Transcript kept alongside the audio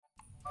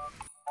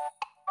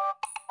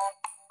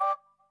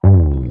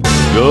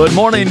Good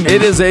morning.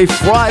 It is a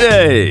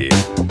Friday.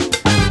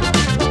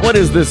 What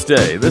is this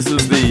day? This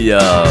is the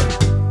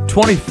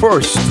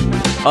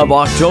 21st of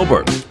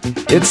October.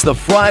 It's the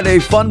Friday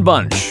Fun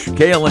Bunch.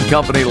 Kale and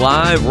Company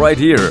live right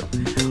here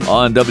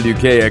on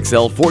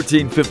WKXL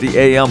 1450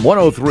 AM,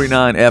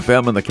 1039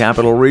 FM in the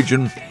Capital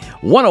Region,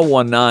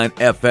 1019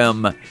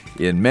 FM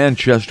in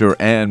Manchester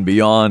and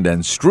beyond,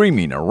 and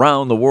streaming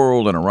around the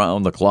world and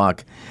around the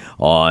clock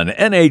on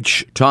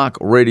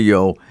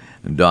NHTalkRadio.com.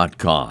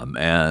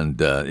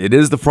 And it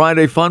is the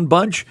Friday Fun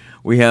Bunch.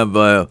 We have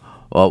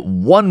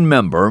one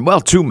member,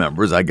 well, two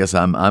members. I guess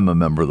I'm a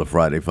member of the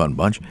Friday Fun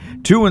Bunch.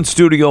 Two in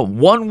studio.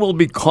 One will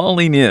be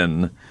calling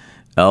in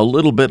a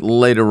little bit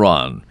later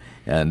on.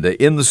 And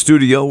in the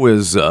studio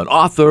is an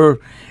author,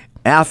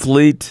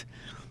 athlete,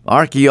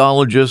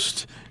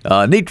 archaeologist,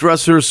 neat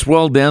dresser,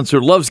 swell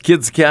dancer, loves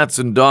kids, cats,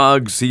 and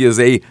dogs. He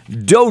is a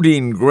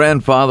doting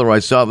grandfather. I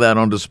saw that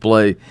on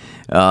display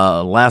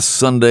last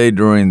Sunday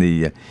during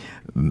the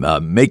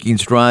Making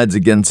Strides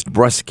Against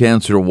Breast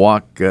Cancer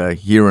walk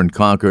here in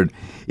Concord.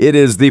 It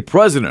is the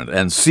president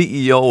and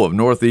CEO of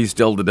Northeast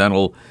Elder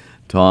Dental,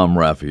 Tom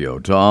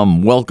Raffio.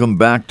 Tom, welcome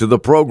back to the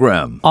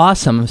program.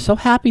 Awesome. I'm so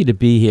happy to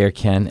be here,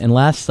 Ken. And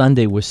last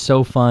Sunday was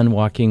so fun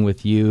walking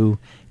with you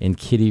and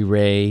Kitty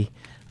Ray,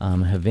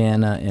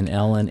 Havana and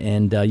Ellen.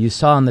 And you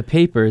saw in the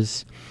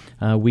papers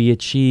we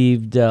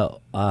achieved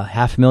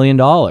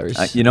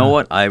 $500,000. You know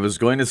what? I was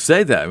going to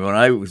say that. When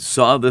I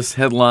saw this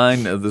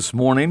headline this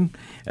morning,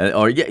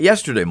 or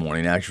yesterday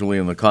morning, actually,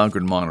 in the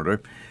Concord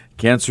Monitor,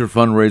 cancer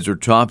fundraiser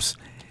tops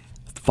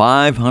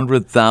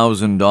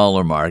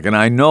 $500,000 mark. And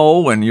I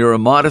know, and you're a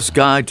modest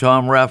guy,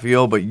 Tom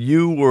Raffio, but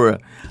you were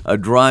a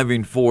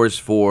driving force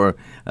for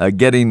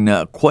getting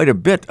quite a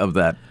bit of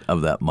that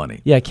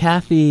money. Yeah,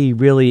 Kathy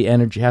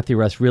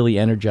Russ really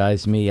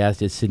energized me, as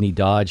did Sydney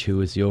Dodge, who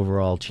was the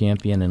overall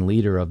champion and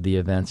leader of the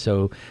event.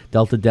 So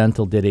Delta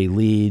Dental did a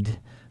lead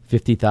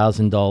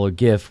 $50,000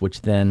 gift, which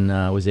then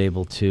was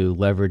able to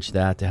leverage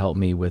that to help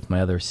me with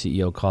my other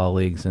CEO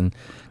colleagues, and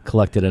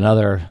collected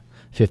another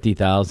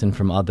 $50,000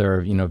 from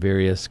other,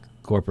 various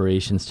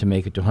corporations to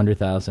make it to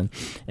 $100,000.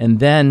 And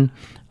then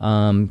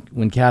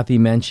when Kathy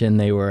mentioned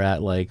they were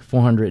at like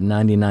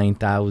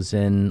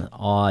 499,000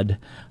 odd,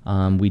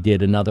 we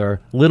did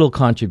another little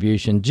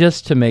contribution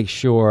just to make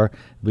sure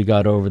we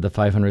got over the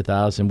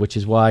 500,000, which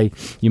is why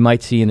you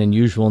might see an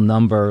unusual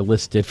number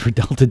listed for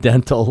Delta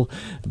Dental,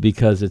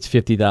 because it's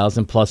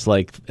 50,000 plus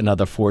like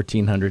another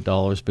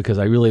 $1,400, because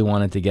I really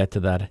wanted to get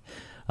to that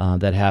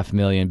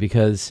 $500,000,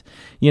 because,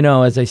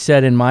 as I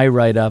said in my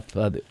write-up,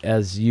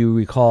 as you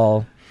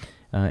recall,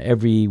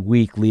 every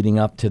week leading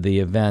up to the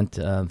event,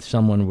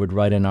 someone would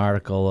write an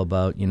article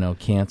about,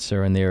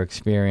 cancer and their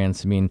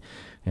experience. I mean,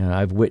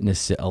 I've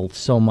witnessed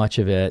so much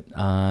of it,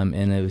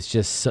 and it was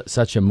just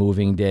such a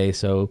moving day.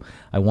 So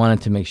I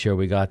wanted to make sure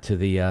we got to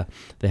the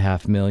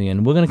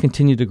 $500,000. We're going to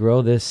continue to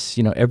grow this,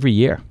 every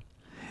year.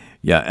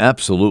 Yeah,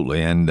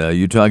 absolutely. And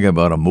you talking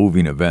about a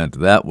moving event,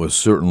 that was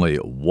certainly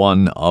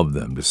one of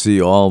them. To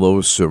see all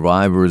those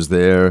survivors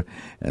there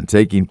and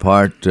taking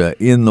part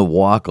in the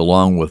walk,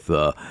 along with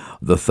the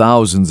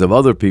thousands of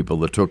other people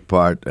that took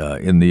part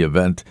in the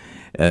event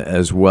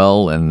as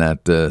well. And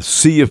that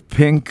sea of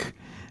pink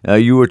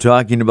you were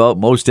talking about,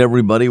 most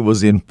everybody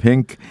was in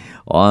pink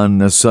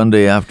on a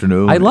Sunday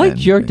afternoon. I liked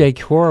your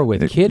decor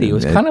with Kitty. It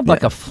was kind of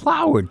like a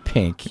flowered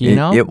pink,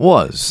 It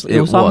was. It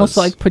was almost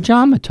like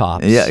pajama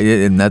tops. Yeah,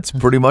 and that's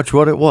pretty much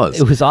what it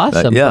was. It was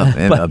awesome.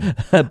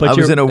 But I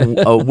was in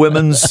a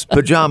women's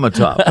pajama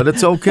top, but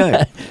it's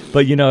okay.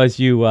 But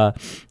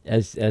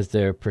as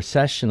their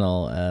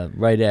processional,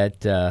 right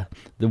at the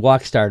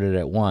walk started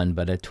at 1,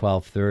 but at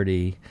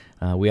 12:30.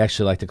 We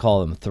actually like to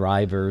call them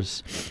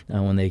thrivers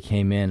when they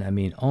came in. I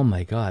mean, oh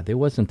my God, there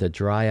wasn't a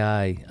dry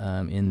eye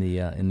in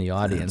the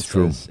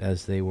audience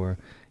as they were,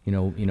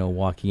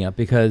 walking up.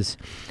 Because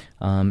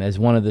as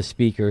one of the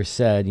speakers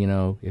said,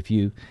 if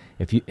you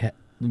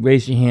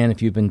raise your hand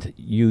if you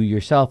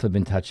yourself have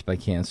been touched by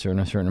cancer, and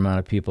a certain amount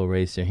of people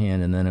raise their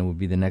hand, and then it would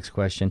be the next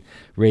question: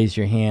 raise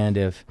your hand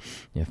if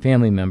a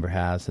family member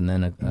has, and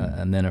then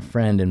a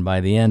friend, and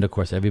by the end, of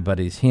course,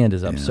 everybody's hand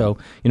is up. Yeah. So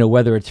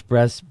whether it's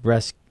breast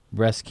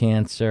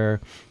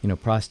cancer,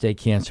 prostate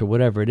cancer,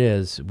 whatever it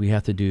is, we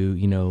have to do,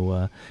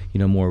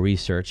 more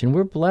research. And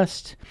we're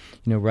blessed,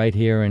 right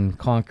here in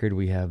Concord.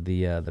 We have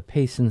the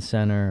Payson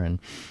Center, and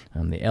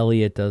the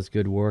Elliott does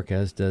good work,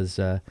 as does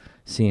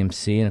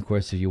CMC. And of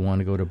course, if you want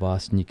to go to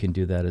Boston, you can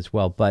do that as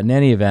well. But in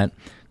any event,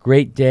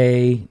 great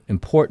day,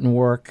 important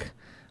work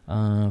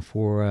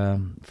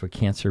for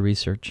cancer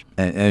research.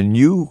 And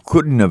you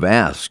couldn't have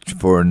asked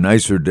for a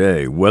nicer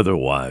day,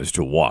 weather-wise,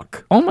 to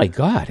walk. Oh my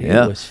God,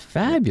 it was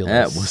fabulous.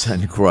 That was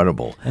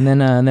incredible. And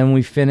then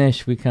we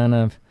finished. We kind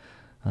of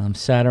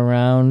sat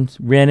around,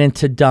 ran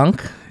into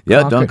Dunk.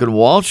 Yeah, Duncan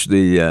Walsh,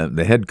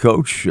 the head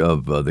coach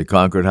of the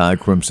Concord High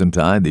Crimson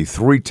Tide, the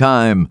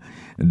three-time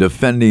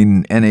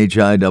defending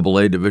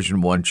NHIAA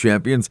Division I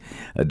champions.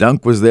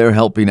 Dunk was there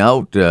helping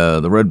out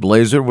the Red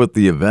Blazer with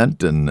the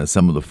event and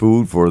some of the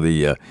food for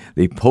the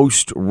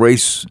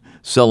post-race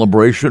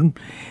celebration.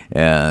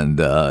 And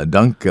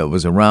Dunk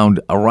was around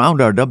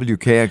our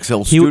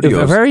WKXL studios.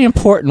 A very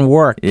important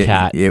work,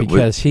 Kat,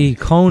 because he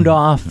coned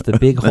off the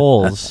big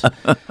holes,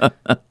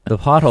 the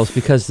potholes,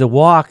 because the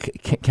walk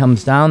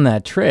comes down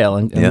that trail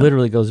and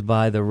literally goes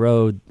by the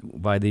road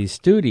by these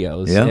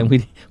studios. Yeah. And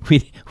we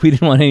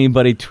didn't want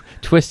anybody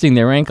twisting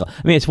their ankle.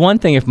 I mean, it's one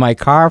thing if my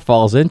car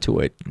falls into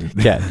it,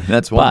 Kat.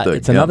 That's one thing. But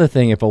it's another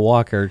thing if a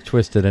walker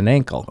twisted an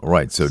ankle.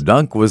 Right. So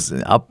Dunk was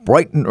up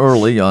bright and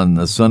early on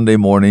the Sunday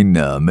morning,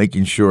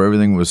 making sure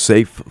everything was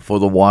safe for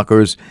the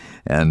walkers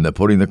and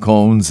putting the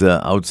cones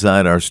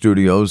outside our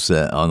studios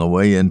on the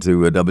way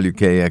into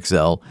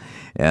WKXL.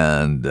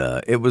 And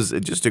it was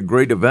just a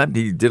great event.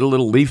 He did a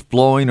little leaf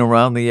blowing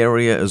around the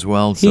area as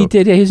well. He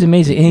did. He's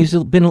amazing.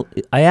 And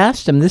I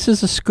asked him, this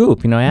is a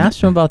scoop. I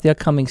asked him about the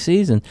upcoming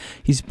season.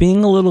 He's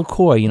being a little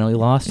coy. He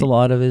lost a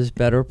lot of his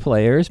better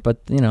players, but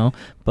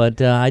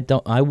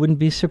I wouldn't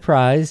be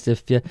surprised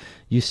if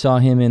you saw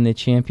him in the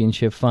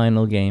championship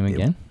final game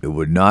again. It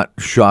would not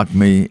shock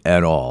me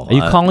at all. Are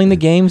you calling the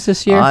games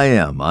this year? I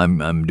am.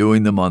 I'm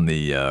doing them on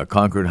the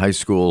Concord High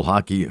School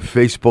Hockey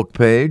Facebook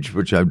page,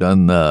 which I've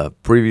done the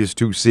previous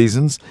 2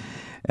 seasons.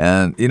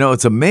 And,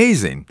 it's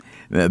amazing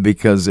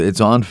because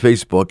it's on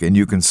Facebook and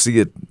you can see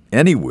it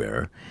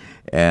anywhere.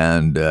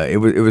 And it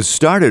was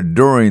started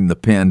during the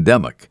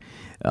pandemic.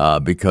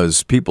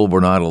 Because people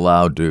were not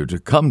allowed to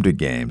come to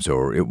games,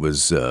 or it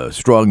was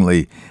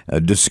strongly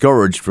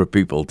discouraged for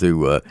people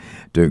to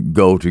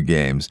go to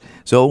games.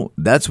 So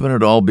that's when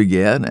it all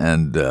began.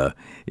 And,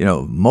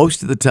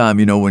 most of the time,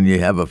 when you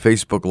have a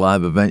Facebook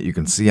Live event, you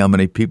can see how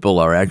many people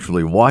are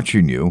actually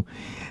watching you.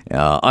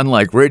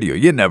 Unlike radio,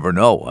 you never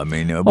know. I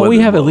mean, we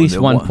have at least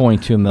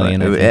 1.2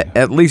 million.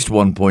 At least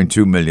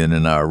 1.2 million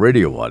in our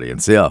radio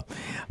audience, yeah.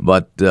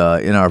 But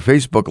in our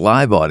Facebook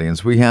Live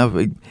audience,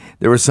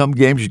 there are some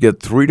games you get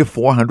 300 to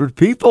 400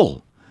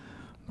 people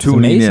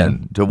tuning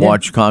in to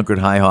watch Concord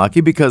High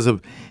hockey because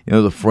of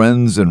the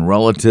friends and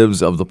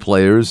relatives of the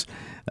players.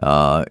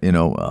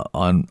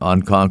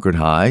 On Concord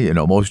High,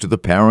 most of the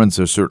parents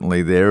are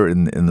certainly there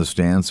in the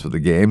stands for the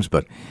games,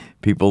 but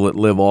people that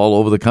live all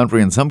over the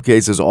country, in some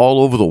cases all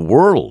over the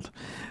world,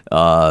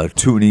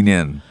 tuning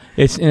in.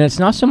 It's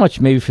not so much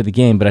maybe for the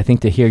game, but I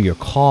think to hear your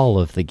call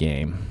of the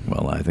game.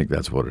 Well, I think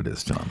that's what it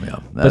is, Tom. Yeah.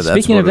 But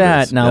speaking of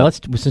that, now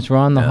since we're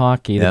on the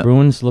hockey, the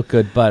Bruins look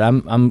good. But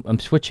I'm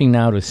switching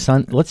now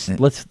to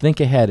Let's think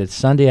ahead. It's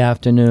Sunday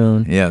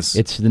afternoon. Yes.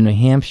 It's the New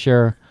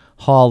Hampshire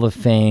Hall of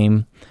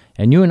Fame,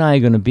 and you and I are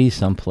going to be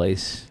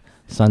someplace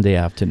Sunday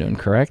afternoon,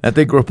 correct? At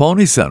the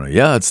Grapponi Center,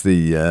 yeah. It's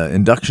the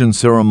induction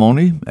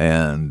ceremony,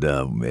 and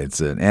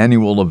it's an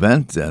annual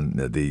event,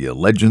 and the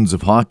legends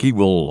of hockey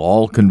will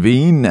all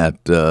convene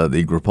at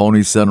the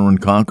Grapponi Center in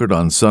Concord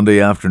on Sunday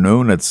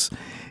afternoon. It's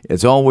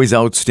always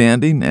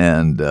outstanding,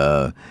 and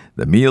the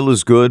meal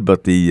is good,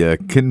 but the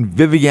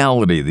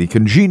conviviality, the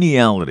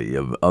congeniality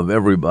of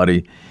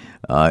everybody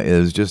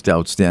is just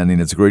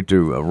outstanding. It's great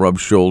to rub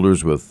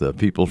shoulders with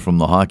people from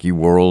the hockey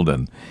world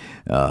and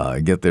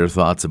get their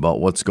thoughts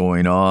about what's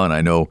going on.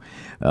 I know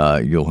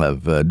you'll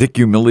have Dick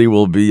Umile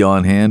will be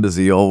on hand, as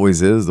he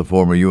always is, the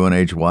former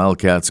UNH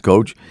Wildcats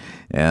coach,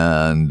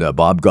 and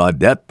Bob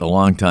Gaudette, the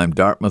longtime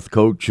Dartmouth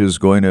coach, is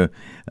going to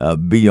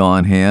be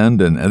on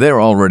hand, and they're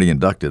already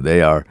inducted.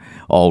 They are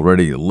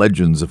already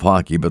legends of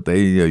hockey, but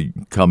they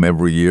come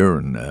every year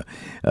and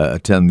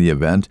attend the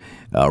event.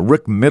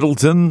 Rick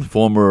Middleton,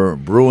 former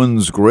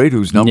Bruins great,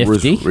 whose number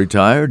is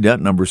retired,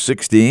 number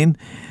 16.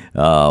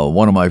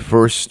 One of my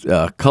first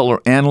color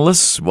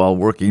analysts while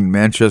working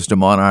Manchester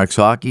Monarchs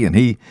hockey, and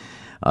he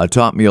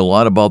taught me a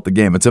lot about the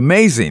game. It's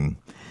amazing,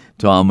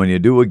 Tom, when you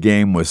do a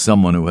game with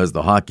someone who has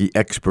the hockey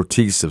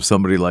expertise of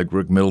somebody like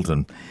Rick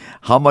Middleton,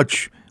 how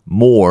much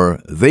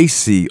more they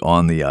see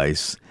on the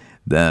ice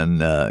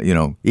than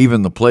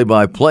even the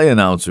play-by-play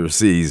announcer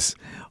sees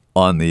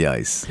on the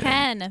ice.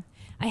 Ken,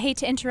 I hate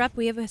to interrupt.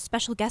 We have a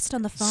special guest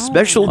on the phone.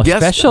 Special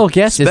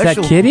guest? Is that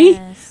Kitty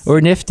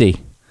or Nifty?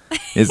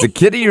 Is it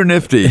Kitty or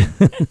Nifty?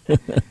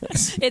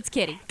 It's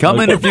Kitty. Come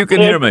in if you can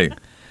hear me.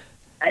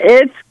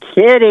 It's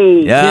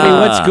Kitty. Yeah. Kitty,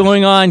 what's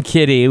going on,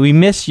 Kitty? We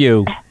miss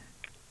you.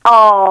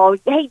 Oh,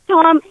 hey,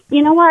 Tom,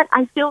 you know what?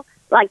 I feel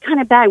like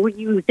kind of bad. Were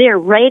you there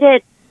right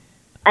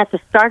at the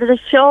start of the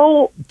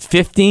show?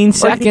 15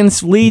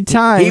 seconds lead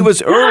time. He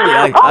was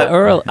early.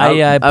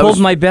 I pulled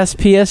my best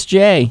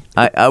PSJ.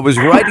 I was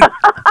writing.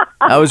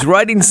 I was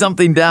writing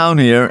something down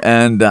here,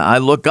 and I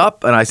look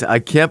up, and I said, I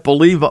can't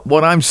believe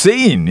what I'm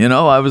seeing.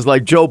 I was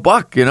like Joe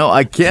Buck.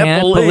 I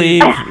can't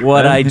believe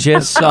what I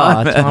just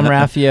saw. Tom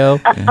Raffio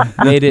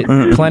made it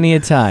plenty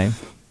of time.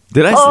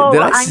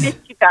 I missed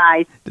you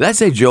guys. Did I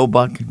say Joe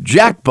Buck?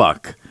 Jack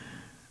Buck.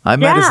 I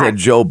meant to say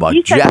Joe Buck.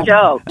 You said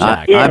Joe.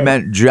 I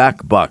meant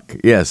Jack Buck.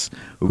 Yes,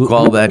 who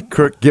called that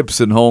Kirk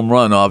Gibson home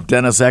run off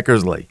Dennis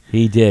Eckersley.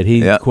 He did.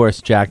 He, Yeah. of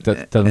course, Jack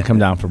doesn't come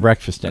down for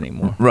breakfast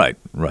anymore. Right.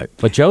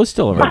 But Joe's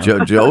still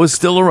around. Joe is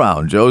still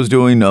around. Joe's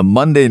doing a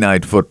Monday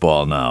Night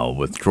Football now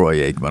with Troy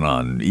Aikman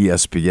on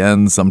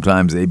ESPN,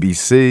 sometimes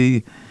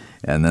ABC,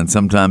 and then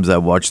sometimes I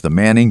watch the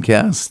Manning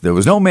Cast. There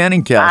was no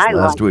Manning Cast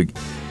last week,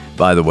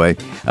 by the way.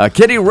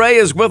 Kitty Ray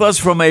is with us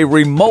from a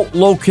remote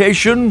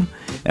location,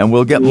 and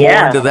we'll get more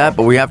into that,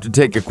 but we have to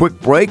take a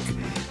quick break.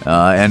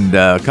 And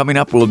coming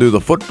up, we'll do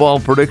the football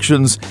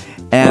predictions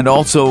and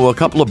also a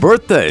couple of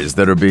birthdays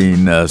that are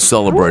being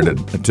celebrated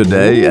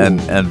today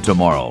and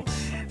tomorrow.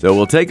 So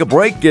we'll take a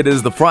break. It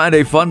is the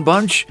Friday Fun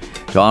Bunch.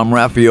 Tom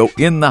Raffio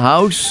in the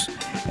house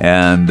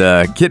and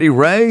Kitty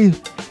Ray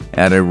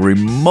at a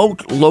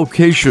remote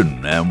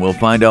location. And we'll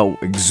find out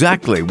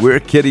exactly where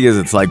Kitty is.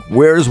 It's like,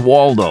 where's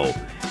Waldo?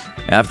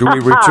 After we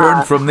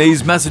return from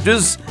these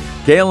messages,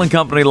 Kale and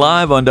Company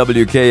live on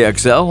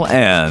WKXL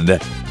and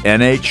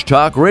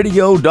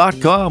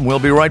NHTalkRadio.com. We'll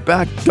be right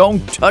back.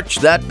 Don't touch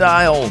that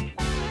dial.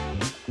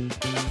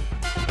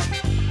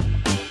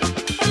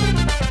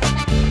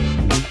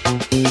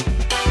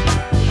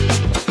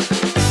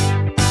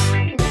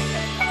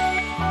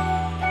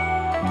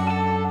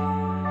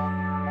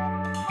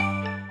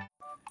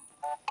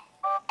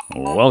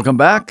 Welcome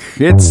back.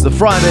 It's the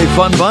Friday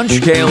Fun Bunch.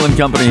 Kale and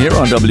Company here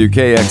on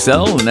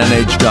WKXL and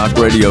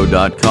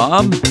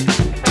NHTalkRadio.com.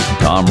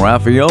 Tom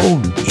Raffio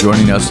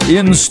joining us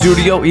in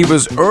studio. He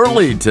was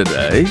early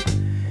today.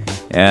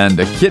 And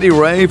Kitty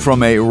Ray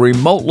from a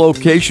remote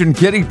location.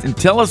 Kitty,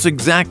 tell us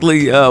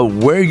exactly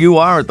where you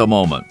are at the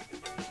moment.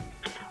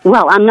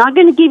 Well, I'm not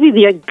going to give you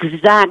the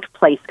exact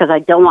place because I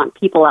don't want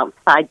people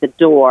outside the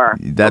door.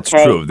 That's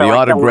okay? true. The So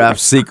autograph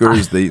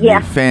seekers, the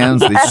fans,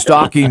 the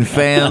stalking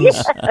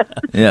fans.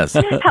 Yes.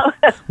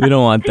 We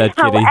don't want that,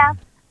 Kitty.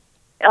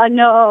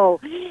 No.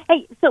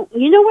 Hey, so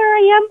you know where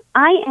I am?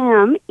 I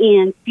am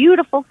in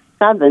beautiful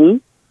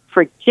Southern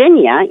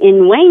Virginia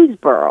in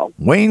Waynesboro.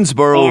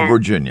 Waynesboro,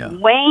 Virginia.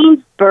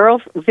 Waynesboro,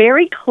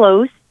 very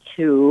close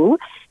to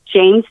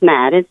James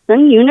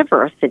Madison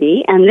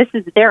University, and this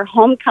is their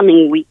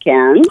homecoming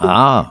weekend.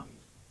 Ah.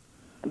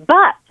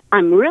 But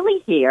I'm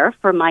really here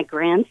for my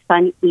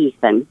grandson,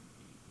 Ethan.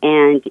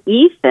 And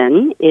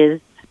Ethan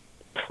is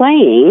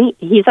playing.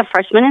 He's a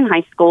freshman in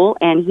high school,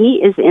 and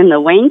he is in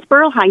the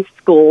Waynesboro High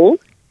School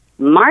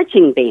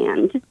marching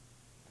band.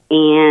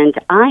 And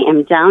I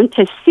am down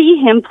to see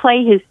him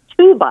play his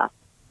tuba.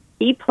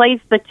 He plays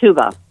the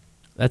tuba.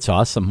 That's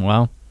awesome.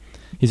 Wow.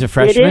 He's a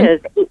freshman?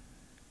 It is.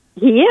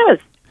 He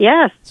is.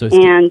 Yes, So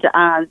and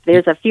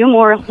there's a few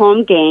more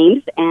home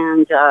games,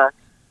 and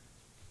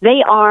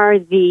they are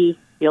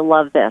you'll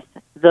love this,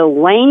 the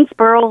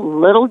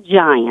Waynesboro Little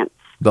Giants.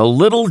 The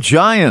Little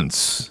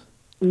Giants.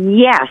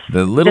 Yes.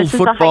 The Little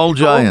Football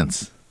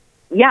Giants.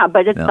 Yeah,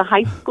 but it's the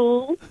high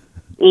school,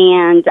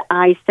 and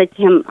I said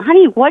to him,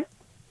 honey, what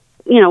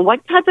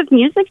type of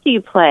music do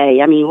you play?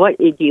 I mean, what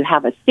do you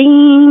have a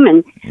theme?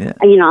 And,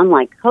 I'm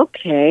like,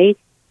 okay,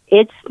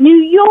 it's New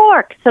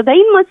York, so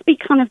they must be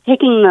kind of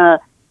taking the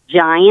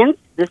Giants.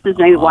 This is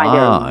maybe why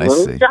they're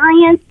Little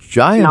Giants.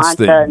 Giants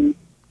thing.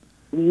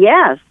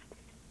 Yes.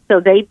 So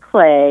they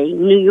play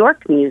New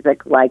York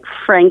music like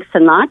Frank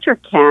Sinatra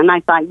can. I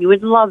thought you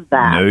would love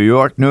that.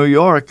 New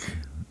York.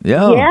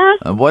 Yeah. Yes.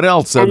 And what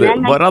else?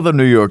 What other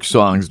New York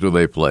songs do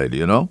they play? Do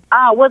you know?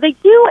 Well, they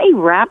do a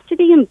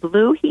Rhapsody in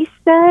Blue, he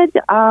said.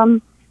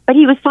 But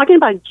he was talking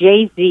about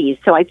Jay-Z.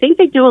 So I think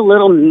they do a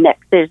little mix.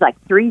 There's like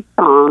 3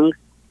 songs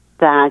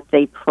that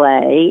they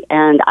play,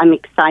 and I'm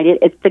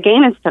excited. The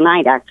game is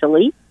tonight,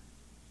 actually,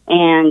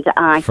 and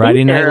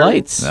Friday Night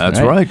Lights. That's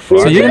right.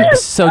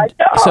 So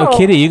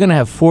Kitty, you're going to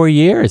have 4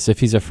 years if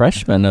he's a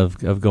freshman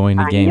of going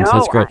to games.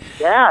 That's great.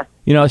 Yeah.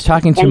 I was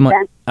talking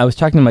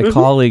to my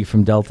colleague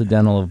from Delta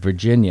Dental of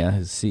Virginia,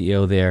 his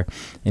CEO there,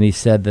 and he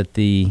said that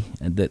the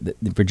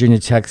Virginia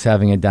Tech's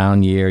having a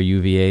down year,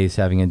 UVA's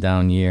having a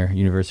down year,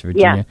 University of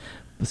Virginia.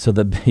 Yeah. So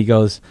he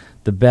goes,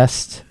 the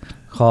best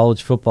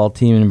college football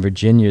team in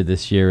Virginia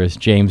this year is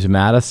James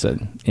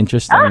Madison.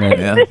 Interesting.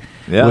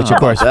 Which, of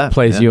course,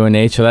 plays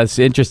UNH. So that's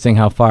interesting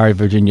how far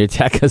Virginia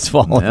Tech has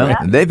fallen. Yeah.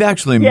 They've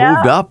actually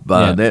moved up.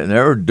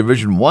 They're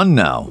Division I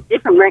now.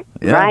 Different, right?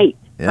 Yeah. Right.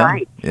 Yeah.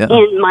 Right. Yeah.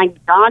 And my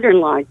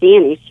daughter-in-law,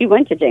 Danny, she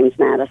went to James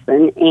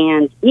Madison.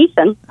 And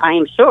Ethan, I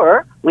am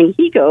sure, when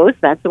he goes,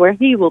 that's where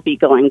he will be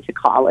going to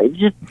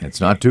college. It's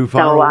not too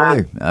far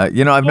away.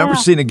 I've never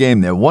seen a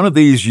game there. One of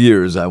these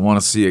years, I want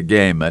to see a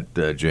game at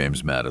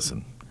James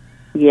Madison.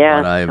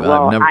 Yeah,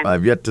 but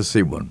I've yet to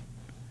see one.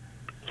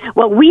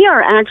 Well, we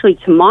are actually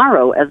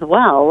tomorrow as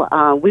well.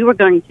 We were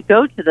going to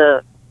go to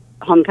the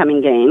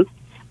homecoming game,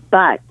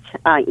 but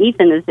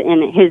Ethan is in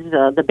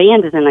the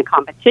band is in a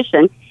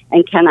competition,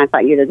 and Ken, I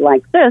thought you'd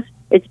like this.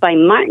 It's by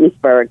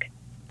Martinsburg.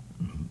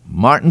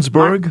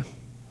 Martinsburg?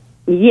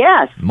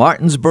 Yes.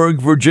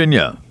 Martinsburg,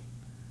 Virginia.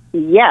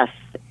 Yes,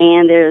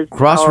 and there's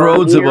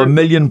Crossroads of a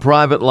Million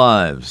Private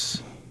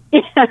Lives.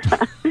 But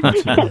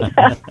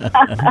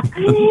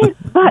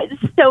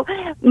so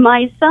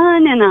my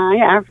son and I,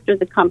 after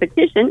the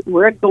competition,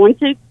 we're going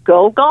to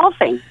go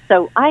golfing.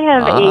 So I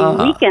have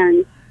a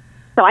weekend.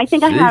 So I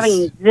think I'm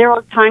having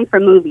zero time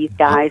for movies,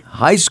 guys.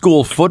 High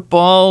school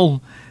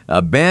football,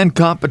 band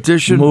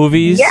competition,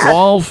 movies,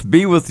 golf.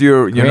 Be with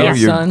your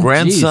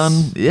grandson.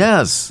 Jeez.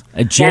 Yes,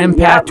 a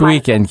jam-packed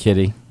weekend,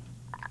 Kitty.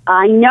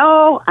 I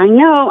know. I'm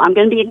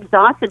going to be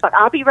exhausted, but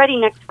I'll be ready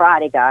next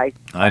Friday, guys.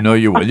 I know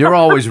you will. You're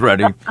always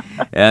ready,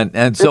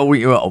 and so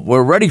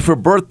we're ready for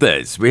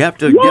birthdays. We have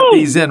to get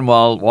these in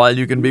while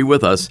you can be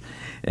with us,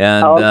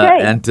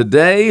 and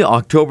today,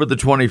 October the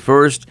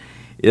 21st,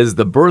 is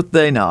the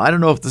birthday. Now I don't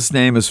know if this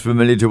name is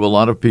familiar to a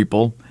lot of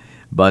people,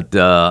 but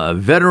a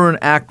veteran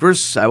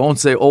actress. I won't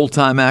say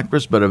old-time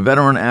actress, but a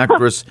veteran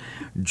actress,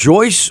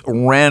 Joyce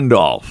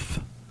Randolph.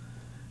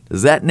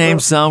 Does that name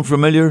sound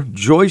familiar?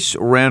 Joyce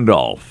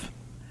Randolph.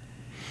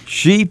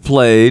 She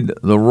played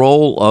the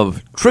role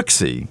of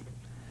Trixie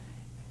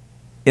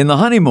in The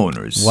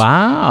Honeymooners.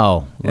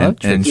 Wow.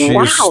 And she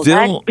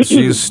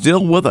is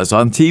still with us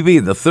on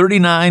TV. The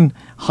 39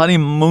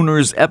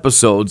 Honeymooners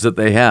episodes that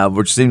they have,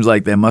 which seems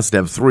like they must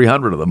have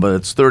 300 of them, but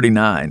it's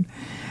 39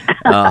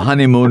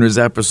 Honeymooners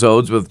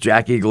episodes with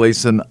Jackie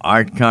Gleason,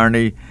 Art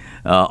Carney,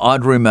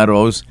 Audrey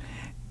Meadows,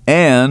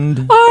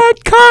 and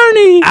Art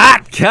Carney.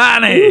 Art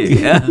Carney.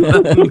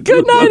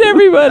 Good night,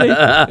 everybody.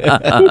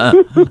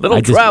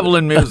 Little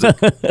traveling music.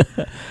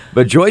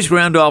 But Joyce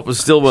Randolph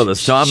is still with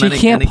us. Tom, She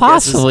can't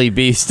possibly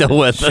be still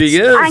with us. She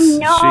is. I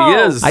know. She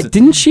is.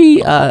 Didn't she?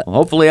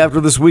 Hopefully,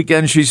 after this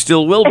weekend, she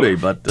still will be.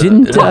 But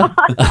Didn't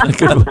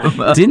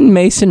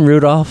Mason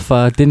Rudolph?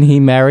 Didn't he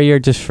marry her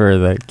just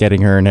for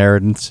getting her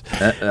inheritance?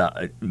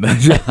 Oh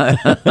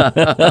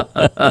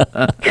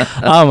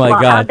my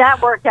God! How'd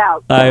that work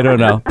out? I don't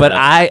know, but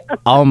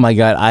oh my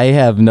God, I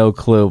have no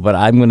clue. But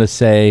I'm going to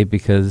say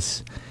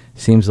because.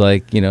 Seems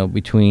like,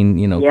 between,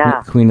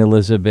 Queen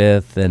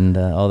Elizabeth and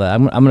all that.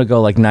 I'm going to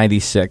go like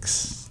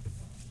 96.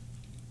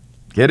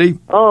 Kitty?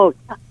 Oh,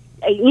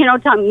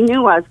 Tom, you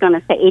knew I was going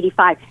to say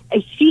 85.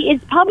 She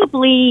is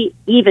probably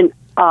even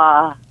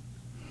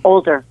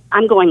older.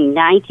 I'm going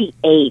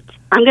 98.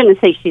 I'm going to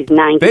say she's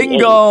 98.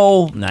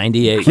 Bingo!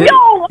 98.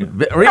 No!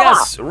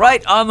 Yes,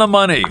 right on the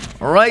money.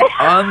 Right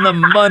on the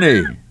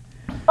money.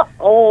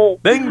 Oh.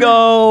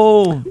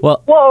 Bingo!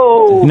 Well,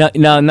 whoa!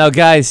 No,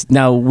 guys.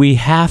 Now we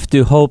have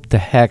to hope the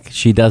heck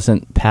she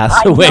doesn't pass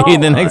away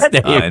the next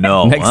day. I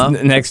know.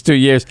 Next 2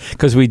 years,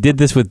 because we did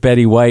this with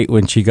Betty White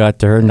when she got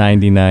to her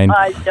 99.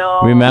 I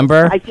know.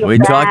 Remember? We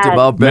talked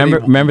about Betty.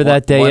 Remember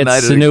that day at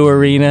Sanu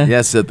Arena?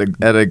 Yes, at a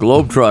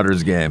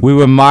Globetrotters game. We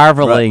were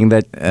marveling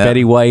that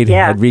Betty White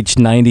had reached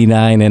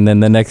 99, and then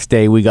the next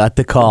day we got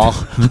the call.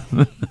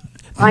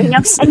 I know.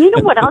 And you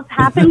know what else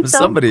happened?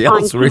 Somebody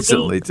else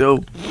recently,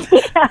 too.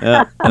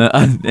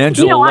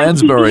 Angela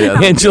Lansbury.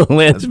 Angela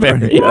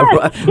Lansbury.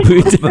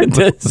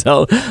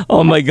 So,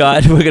 oh, my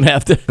God, we're going to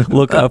have to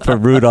look out for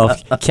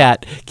Rudolph.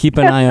 Cat, keep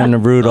an eye on the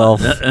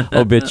Rudolph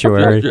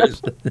obituary.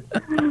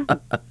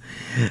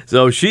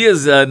 So she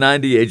is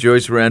 98,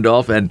 Joyce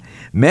Randolph, and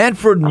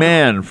Manfred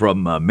Mann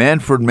from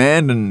Manfred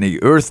Mann and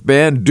the Earth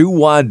Band,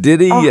 Do-Wah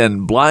Diddy,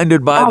 and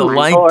Blinded by the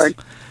Light. Lord.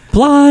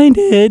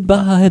 Blinded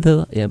by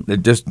the...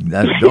 Just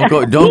don't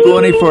go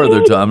any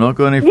further, Tom. Don't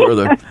go any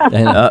further.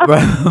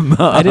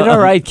 I did all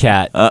right,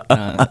 Kat.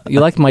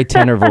 You like my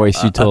tenor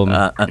voice, you told me.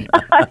 I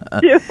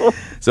do.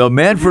 So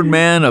Manfred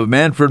Mann of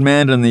Manfred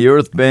Mann and the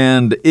Earth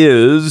Band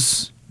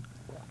is...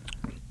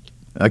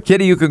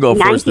 Kitty, you can go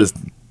first.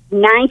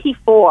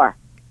 94.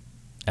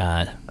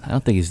 I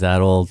don't think he's that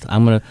old.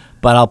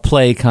 But I'll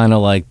play kind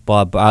of like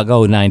Bob. I'll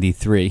go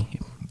 93.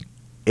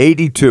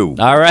 82.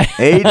 All right.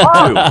 82.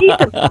 Oh,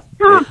 Jesus.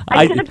 Tom,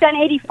 I should have done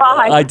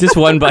 85. I just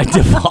won by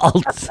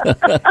default.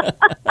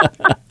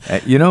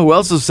 You know who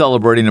else is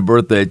celebrating a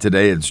birthday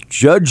today? It's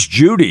Judge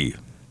Judy.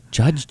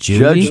 Judge Judy?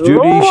 Judge Judy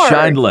Lord.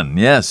 Scheindlin,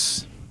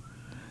 yes.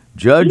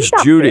 Judge She's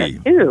up Judy.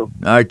 there, too.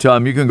 All right,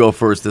 Tom, you can go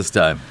first this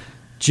time.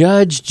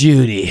 Judge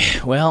Judy.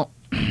 Well,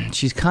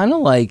 she's kind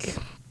of like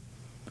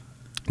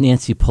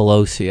Nancy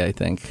Pelosi, I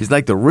think. She's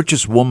like the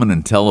richest woman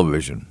in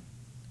television.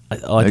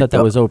 I thought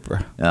that was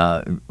Oprah.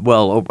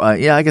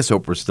 Yeah, I guess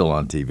Oprah's still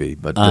on TV,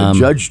 but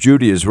Judge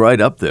Judy is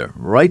right up there.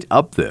 Right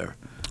up there.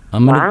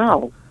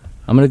 Wow.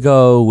 I'm going to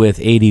go with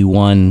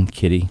 81,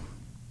 Kitty.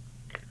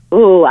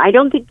 Ooh, I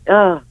don't think...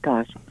 Oh,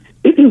 gosh.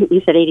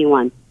 You said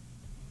 81.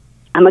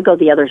 I'm going to go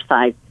the other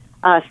side.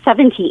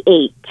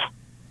 78.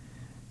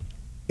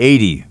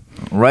 80.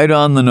 Right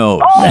on the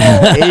nose.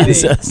 Oh!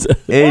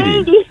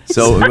 80.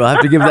 So we'll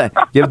have to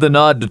give the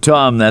nod to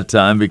Tom that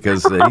time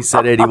because he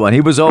said 81.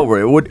 He was over.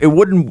 It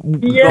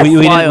wouldn't. Yeah.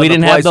 We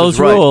didn't have those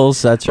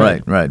rules. That's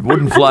right. Right.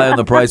 Wouldn't fly on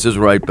the Price is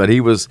Right, but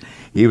he was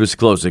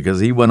closer because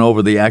he went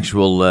over the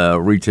actual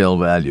retail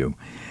value.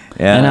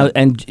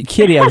 And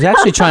Kitty, I was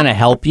actually trying to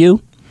help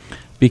you.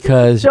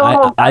 Because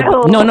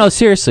no,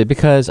 seriously,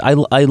 because I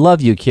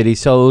love you, Kitty.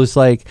 So it was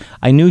like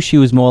I knew she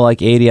was more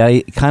like 80.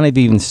 I kind of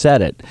even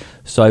said it.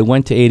 So I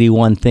went to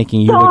 81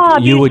 thinking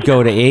Stop. you would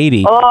go to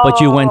 80, but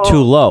you went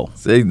too low.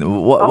 See,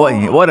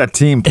 what a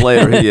team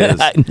player he is.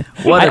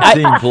 What a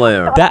team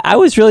player. I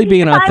was really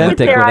being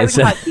authentic when I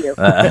said.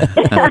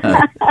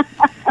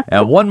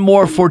 And one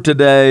more for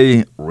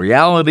today.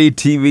 Reality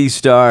TV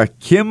star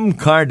Kim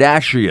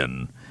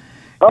Kardashian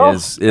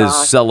is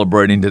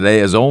celebrating today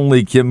as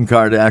only Kim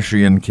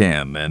Kardashian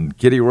can. And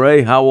Kitty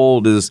Ray, how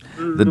old is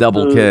the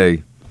double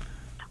K?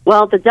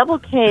 Well, the double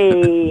K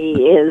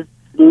is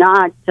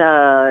not.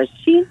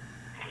 She's.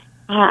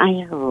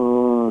 I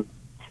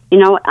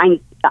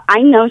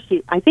know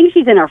she. I think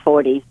she's in her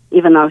 40s,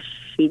 even though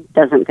she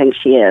doesn't think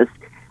she is.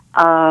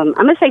 I'm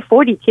going to say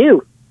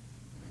 42.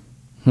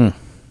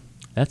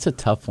 That's a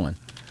tough one.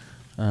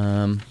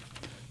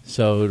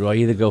 So do I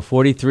either go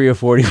 43 or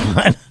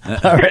 41?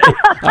 All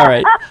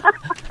right.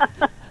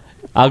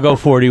 I'll go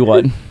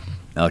 41.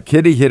 Now,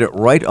 Kitty hit it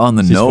right on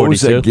the She's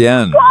nose 42?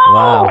 again.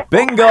 Wow.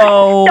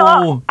 Bingo!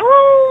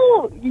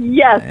 Oh,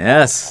 yes.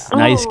 Yes.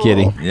 Nice,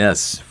 Kitty.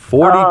 Yes.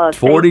 thank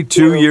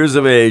 42 you. years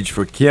of age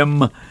for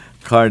Kim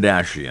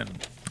Kardashian.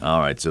 All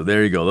right, so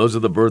there you go. Those are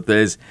the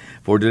birthdays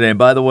for today. And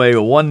by the way,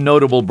 one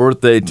notable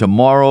birthday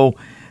tomorrow.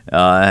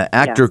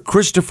 Actor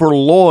Christopher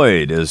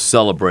Lloyd is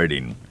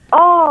celebrating.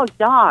 Oh,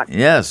 Doc.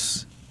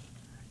 Yes.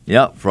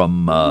 Yep,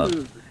 from Yeah,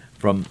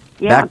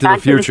 Back to the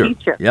Future.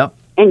 Yep.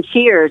 And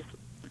Cheers.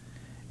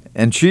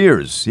 And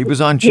Cheers. He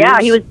was on Cheers. Yeah,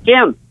 he was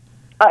Jim.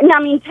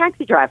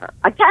 Taxi driver.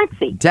 A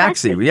taxi.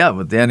 Taxi, yeah,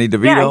 with Danny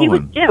DeVito Yeah, he was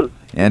and Jim.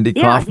 Andy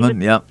Yeah, he Kaufman.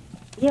 Yep.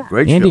 Yeah.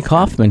 Great Andy show.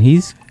 Kaufman,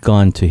 he's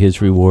gone to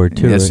his reward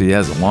too. Yes, right? he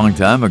has a long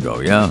time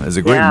ago. Yeah, there's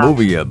a great Yeah.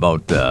 movie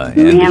about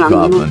Andy Man on the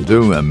Kaufman Moon.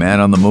 too. A Man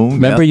on the Moon.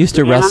 Remember, he yeah. used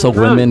to Man on wrestle the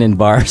Moon. women in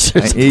bars.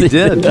 Or He something?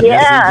 did. Yeah.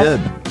 Yes, he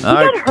did. He All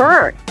right. got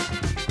hurt.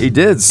 He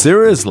did.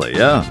 Seriously,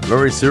 yeah,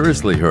 very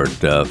seriously hurt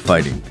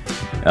fighting.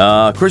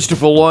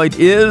 Christopher Lloyd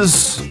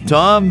is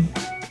Tom.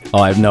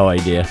 Oh, I have no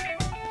idea.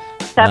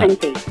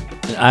 70.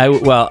 I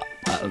was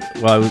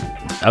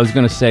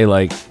going to say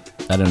like,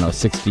 I don't know,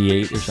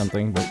 68 or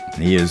something, but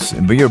He is,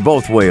 but you're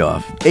both way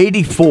off.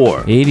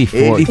 84.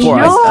 84. 84.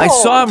 No. I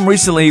saw him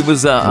recently. He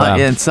was Wow.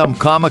 in some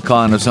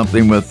Comic-Con or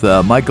something with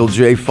Michael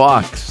J.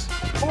 Fox.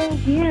 Oh,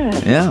 yeah.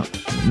 Yeah,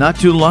 not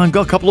too long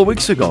ago. A couple of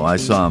weeks ago, I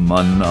saw him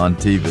on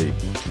TV.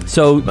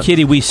 So,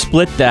 Kitty, we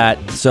split that,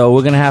 so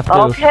we're going to have to...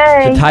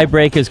 Okay. The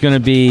tiebreaker is going to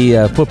be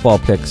football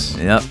picks.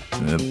 Yep.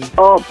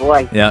 Oh,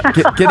 boy. Yeah.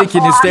 Kitty,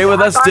 can you stay with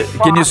us?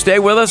 Can you stay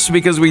with us?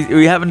 Because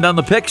we haven't done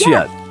the picks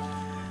yet.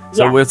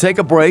 So Yeah. we'll take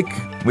a break.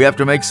 We have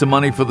to make some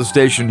money for the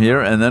station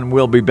here, and then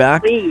we'll be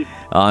back Please.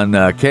 on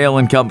Kale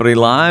and Company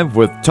Live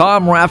with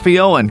Tom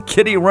Raffio and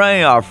Kitty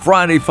Ray, our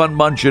Friday Fun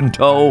Bunch in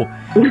tow.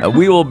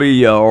 We will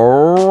be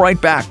right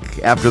back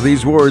after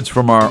these words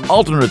from our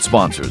alternate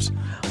sponsors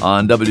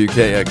on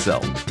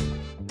WKXL.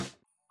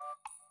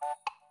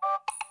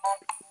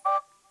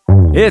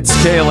 It's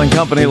Kale and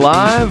Company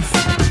Live.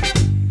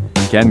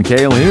 Ken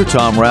Kale here,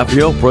 Tom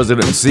Raffio,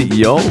 President and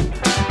CEO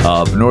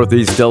of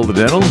Northeast Delta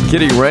Dental.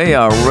 Kitty Ray,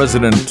 our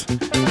resident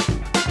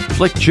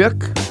flick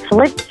chick.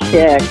 Flick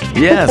chick.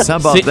 Yes, how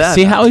about that?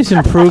 See how he's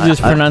improved his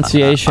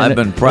pronunciation? I've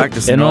been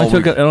practicing It all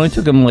only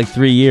took him like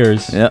 3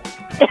 years. Yeah.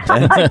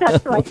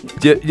 That's right.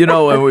 You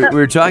know, we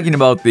were talking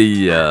about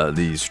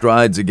the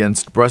Strides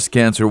Against Breast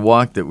Cancer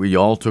walk that we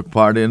all took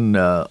part in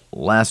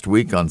last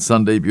week on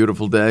Sunday,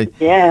 beautiful day.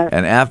 Yeah.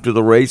 And after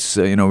the race,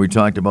 we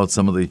talked about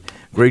some of the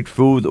great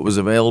food that was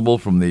available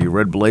from the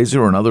Red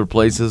Blazer and other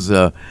places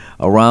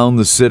around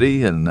the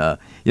city. And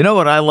you know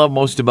what I love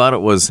most about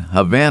it was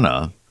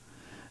Havana,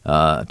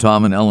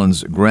 Tom and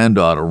Ellen's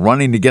granddaughter,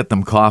 running to get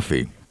them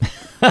coffee.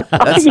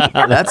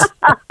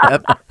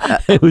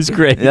 It was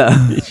great.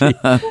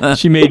 Yeah.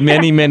 She made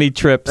many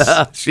trips.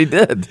 She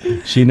did.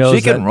 She knows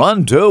She can that-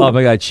 run too. Oh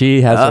my God,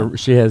 she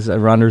has a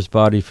runner's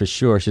body for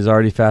sure. She's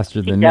already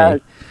faster than does.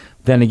 me.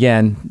 Then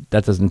again,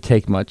 that doesn't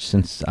take much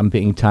since I'm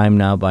being timed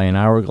now by an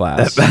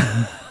hourglass.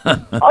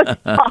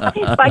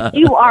 But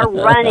you are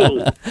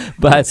running.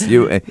 But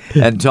You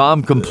and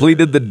Tom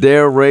completed the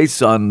dare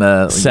race on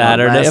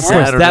Saturday, last of course.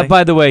 Saturday. That,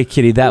 by the way,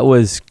 Kitty, that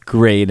was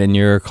great. And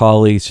your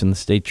colleagues from the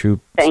state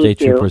Thank you.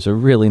 troopers are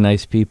really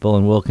nice people,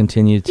 and we'll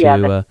continue to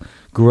Yeah,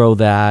 grow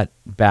that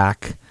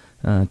back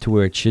to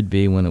where it should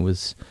be. When it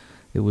was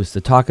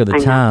the talk of the I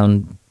know.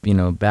 town,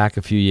 back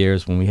a few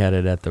years when we had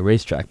it at the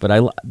racetrack.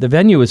 But the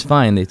venue is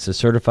fine. It's a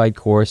certified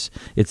course.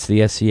 It's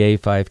the SCA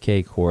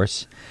 5K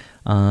course.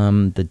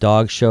 The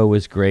dog show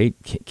was great.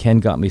 Ken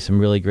got me some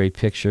really great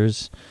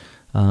pictures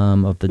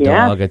of the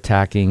Yeah. dog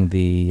attacking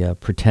the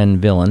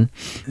pretend villain,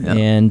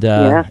 and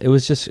Yeah. it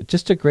was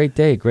just a great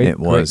day. It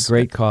was.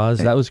 great cause.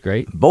 That was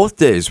great. Both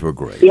days were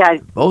great. Yeah.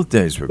 Both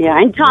days were great.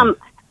 Yeah, and Tom,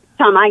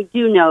 I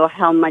do know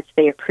how much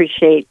they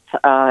appreciate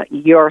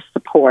your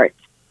support,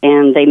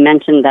 and they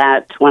mentioned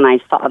that when I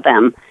saw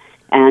them,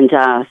 and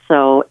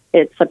so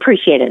it's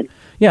appreciated.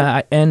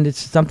 Yeah, and it's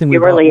something It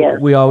really is.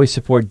 we always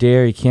support.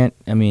 Dare you can't.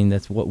 I mean,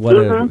 that's what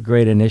a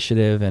great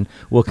initiative, and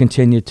we'll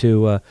continue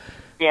to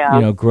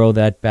grow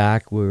that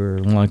back. We're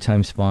a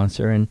longtime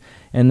sponsor, and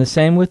the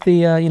same with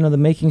the the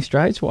Making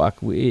Strides walk.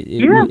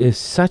 It is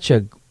such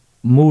a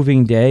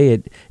moving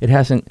day. It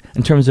hasn't,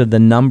 in terms of the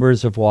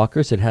numbers of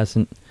walkers, it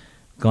hasn't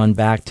gone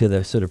back to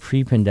the sort of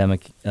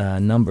pre-pandemic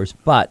numbers,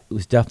 but it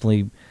was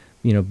definitely,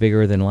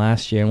 bigger than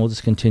last year, and we'll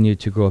just continue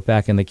to grow it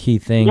back. And the key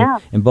thing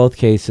in both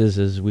cases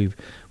is we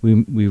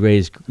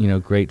raised,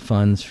 great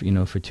funds,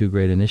 for two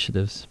great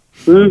initiatives.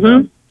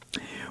 Mm-hmm.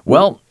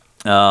 Well,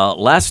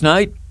 last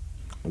night,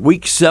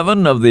 Week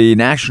 7 of the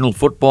National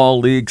Football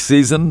League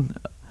season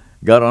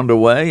got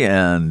underway,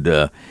 and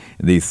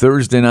the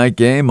Thursday night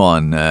game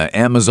on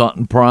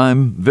Amazon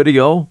Prime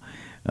Video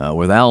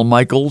with Al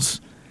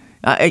Michaels.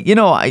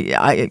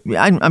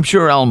 I'm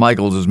sure Al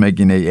Michaels is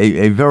making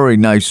a very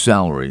nice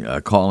salary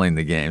calling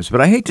the games,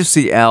 but I hate to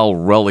see Al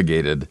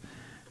relegated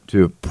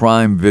to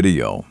Prime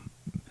Video.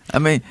 I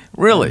mean,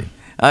 really.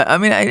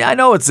 I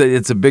know it's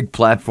a big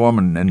platform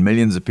and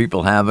millions of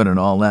people have it and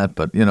all that,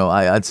 but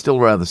I'd still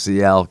rather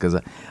see Al, because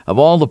of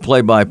all the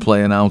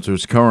play-by-play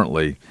announcers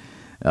currently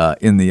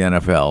in the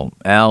NFL,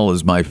 Al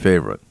is my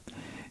favorite.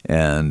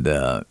 And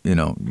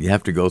you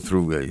have to go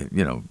through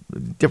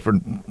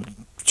different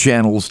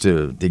channels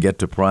to get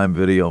to Prime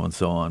Video and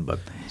so on. But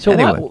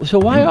anyway.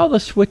 Why all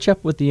the switch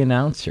up with the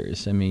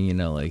announcers? I mean,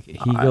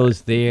 he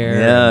goes there.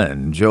 Yeah,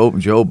 and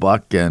Joe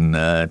Buck and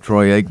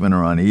Troy Aikman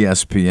are on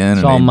ESPN. It's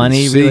and all ABC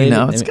money related.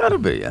 now. It's got to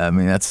be. I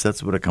mean,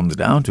 that's what it comes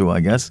down to, I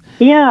guess.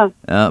 Yeah.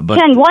 But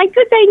Ken, why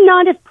could they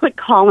not have put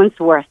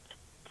Collinsworth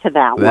to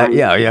that one?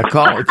 Yeah.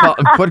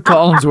 Put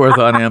Collinsworth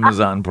on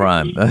Amazon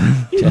Prime.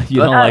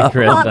 You don't like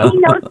Chris, Well,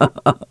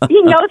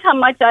 he knows how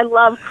much I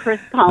love Chris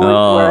Collinsworth.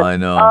 Oh, I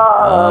know.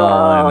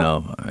 I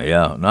know.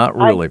 Yeah, not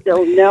really. I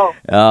still know.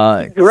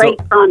 Great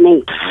on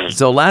me.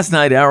 So last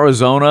night,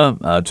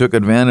 Arizona took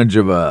advantage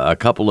of a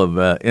couple of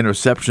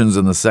interceptions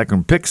in the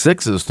second, pick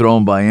sixes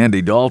thrown by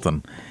Andy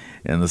Dalton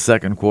in the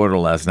second quarter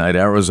last night.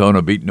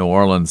 Arizona beat New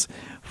Orleans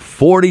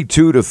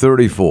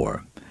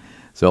 42-34.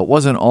 So it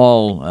wasn't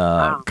all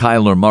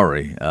Kyler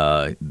Murray.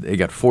 They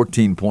got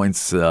 14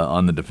 points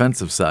on the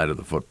defensive side of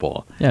the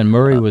football. Yeah, and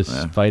Murray was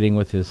fighting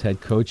with his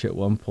head coach at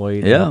one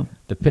point. Yeah.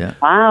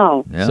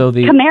 Wow. Yeah. So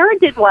Kamara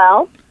did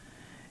well.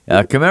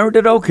 Kamara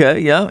did okay.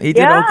 Yeah, he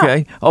did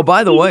okay. Oh,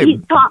 by the way.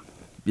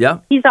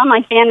 He's on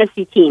my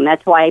fantasy team.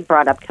 That's why I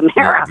brought up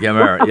Kamara.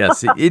 Kamara,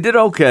 yes. He did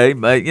okay.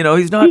 But,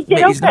 he's not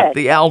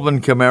the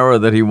Alvin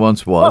Kamara that he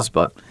once was.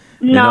 But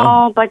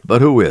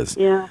but who is?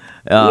 Yeah.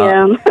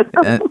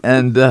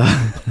 and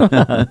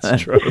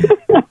that's true.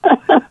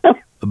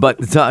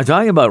 But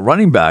talking about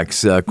running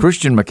backs,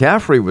 Christian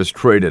McCaffrey was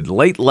traded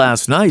late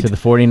last night to the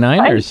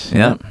 49ers.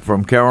 Yeah,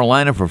 from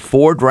Carolina for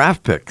 4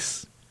 draft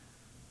picks.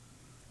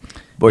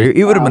 Boy,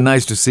 he would have been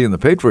nice to see in the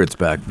Patriots'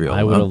 backfield.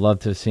 I would have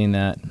loved to have seen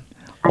that.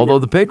 Although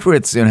the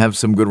Patriots have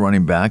some good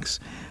running backs.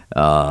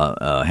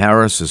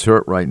 Harris is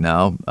hurt right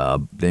now,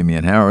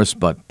 Damian Harris,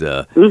 but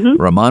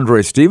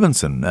Ramondre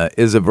Stevenson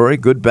is a very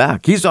good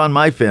back. He's on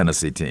my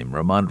fantasy team,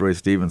 Ramondre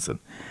Stevenson.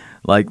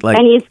 Like,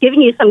 and he's giving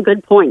you some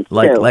good points too.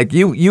 Like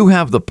you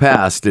have the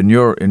past in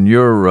your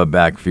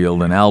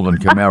backfield in Alvin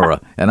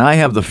Kamara, and I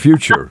have the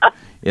future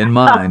in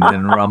mine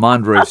in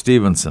Ramondre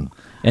Stevenson.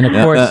 And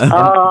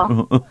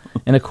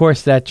of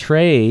course, that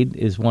trade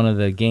is one of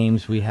the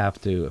games we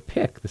have to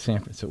pick. The San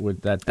Francisco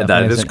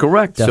that is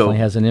correct. Definitely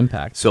has an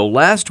impact. So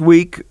last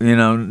week,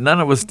 none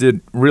of us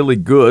did really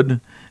good.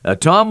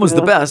 Tom was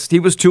the best. He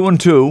was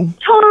 2-2.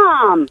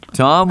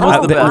 Tom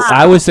was the best.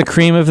 I was the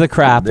cream of the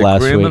crop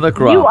last week. Cream of the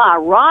crop. You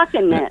are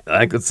rocking it.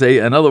 I could say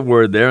another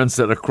word there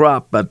instead of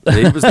crop, but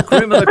he was the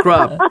cream of the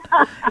crop.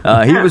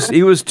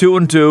 He was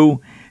 2-2.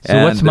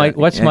 So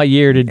what's my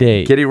year to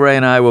date? Kitty Ray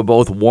and I were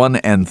both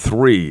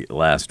 1-3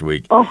 last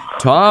week.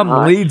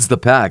 Tom leads the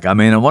pack. I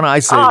mean, and when I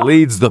say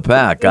leads the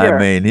pack, I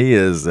mean he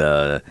is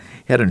head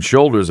and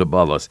shoulders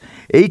above us.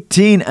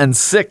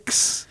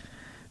 18-6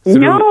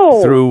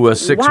 through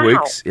 6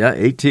 weeks. Yeah,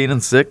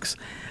 18-6.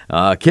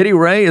 Kitty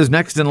Ray is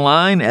next in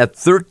line at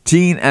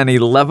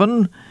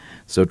 13-11.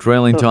 So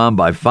trailing Tom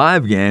by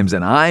 5 games,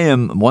 and I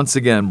am once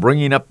again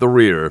bringing up the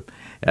rear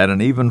at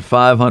an even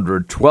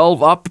 500,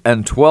 12 up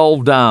and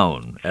 12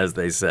 down, as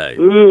they say.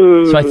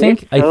 So I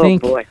think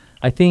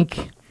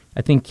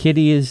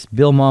Kitty is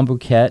Bill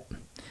Monbouquet.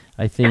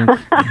 I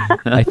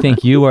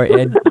think you are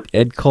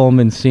Ed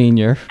Coleman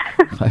Sr.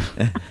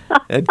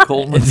 Ed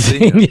Coleman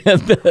Sr.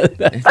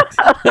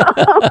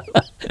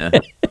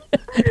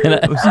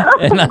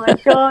 My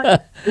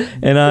God.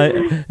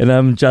 And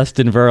I'm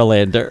Justin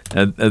Verlander.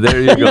 And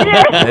there you go.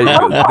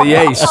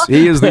 The ace.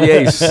 He is the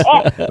ace.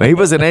 He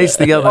was an ace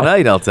the other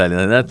night, I'll tell you.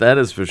 That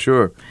is for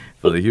sure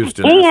for the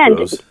Houston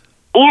Astros.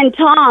 And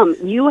Tom,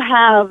 you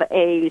have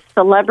a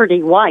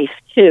celebrity wife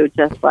too,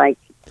 just like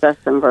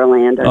Justin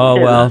Verlander. Oh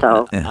too, well,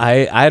 so.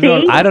 I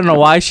don't know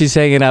why she's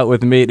hanging out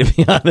with me, to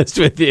be honest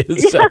with you.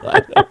 So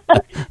I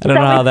don't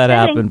know how that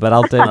happened, but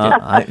I'll take it.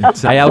 I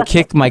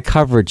outkicked my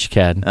coverage,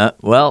 Ken.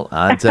 Well,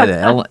 I tell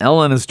you,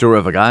 Ellen is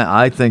terrific.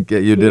 I think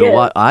you did a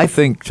lot. I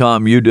think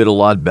Tom, you did a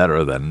lot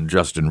better than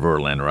Justin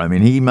Verlander. I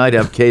mean, he might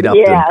have Kate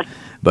Upton,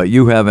 but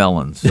you have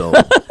Ellen. So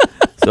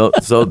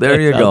So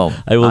there you go.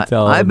 I will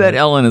tell I him bet that.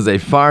 Ellen is a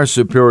far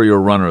superior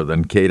runner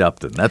than Kate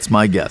Upton. That's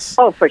my guess.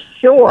 Oh, for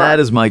sure. That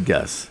is my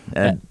guess.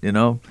 And,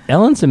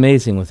 Ellen's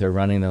amazing with her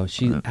running, though.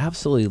 She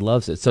absolutely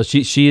loves it. So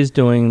she is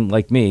doing,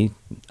 like me,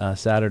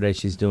 Saturday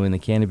she's doing the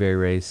Canterbury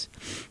race,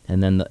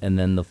 and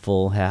then the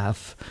full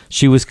half.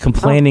 She was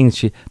complaining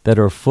that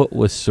her foot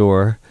was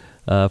sore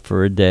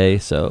for a day,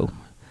 so.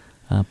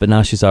 But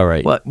now she's all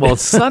right. Well,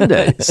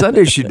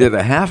 Sunday she did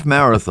a half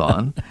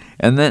marathon,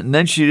 and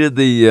then she did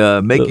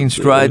the Making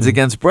Strides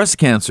Against Breast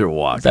Cancer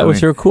walk. That was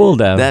her cool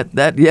down.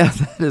 That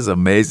is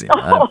amazing.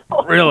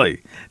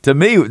 Really, to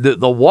me,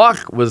 the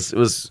walk was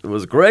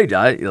great.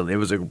 It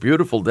was a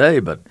beautiful day,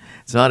 but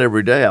it's not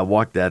every day I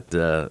walk that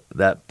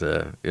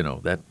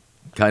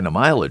kind of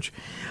mileage.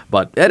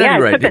 But at any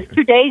rate, it took us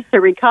 2 days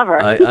to recover.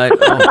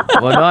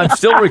 No, I'm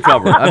still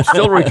recovering.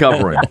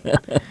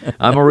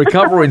 I'm a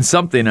recovering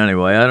something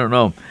anyway. I don't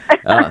know.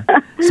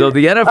 So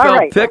the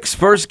NFL picks.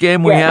 First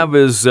game we have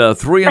is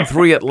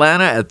 3-3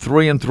 Atlanta at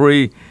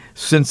 3-3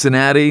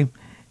 Cincinnati,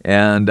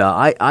 and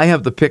I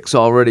have the picks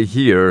already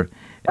here.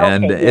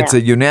 And it's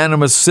a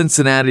unanimous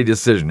Cincinnati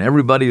decision.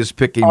 Everybody is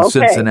picking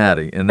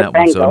Cincinnati in that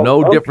one, so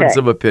no difference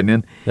of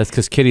opinion. That's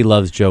because Kitty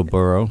loves Joe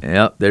Burrow.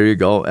 Yeah, there you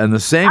go. And the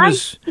same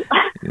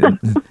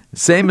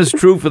is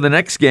true for the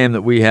next game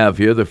that we have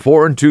here, the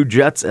 4-2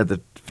 Jets at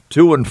the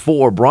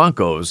 2-4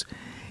 Broncos.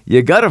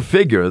 You got to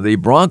figure the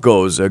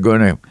Broncos are going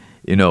to,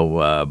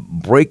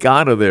 break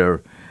out of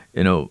their,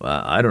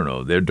 I don't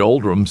know, their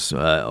doldrums,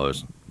 or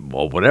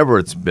whatever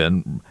it's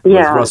been with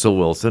Russell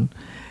Wilson.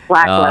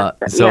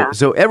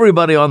 So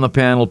everybody on the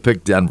panel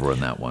picked Denver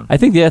in that one. I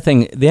think the other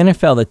thing, the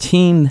NFL, the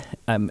team,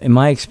 in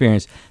my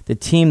experience, the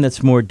team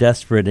that's more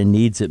desperate and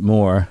needs it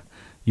more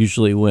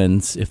usually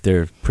wins if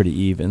they're pretty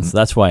even. So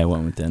that's why I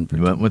went with Denver.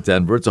 You went with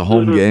Denver. It's a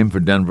home game for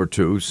Denver,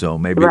 too, so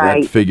maybe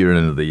that figured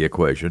into the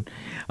equation.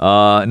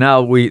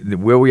 Now,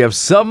 where we have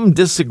some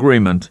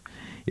disagreement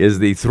is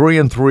the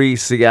 3-3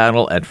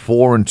 Seattle at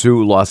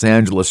 4-2 Los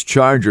Angeles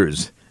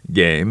Chargers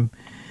game.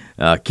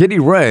 Kitty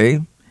Ray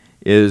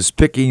is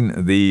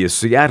picking the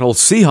Seattle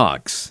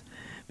Seahawks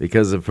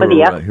because of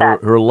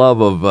her love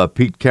of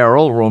Pete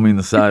Carroll roaming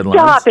the sidelines.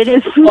 Stop! It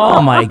is not.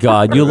 Oh my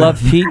God! You love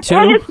Pete too?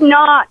 It is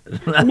not.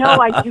 No,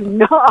 I do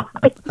not.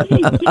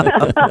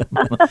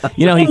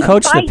 He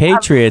coached the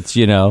Patriots.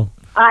 I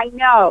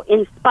know.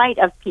 In spite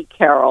of Pete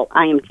Carroll,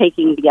 I am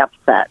taking the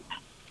upset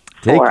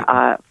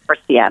for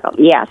Seattle.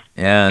 Yes,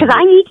 because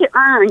I need to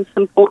earn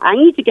some points. I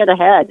need to get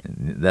ahead.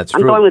 That's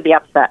I'm true. going with the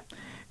upset.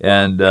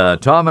 And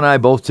Tom and I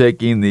both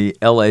taking the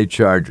L.A.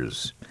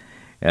 Chargers.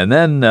 And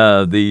then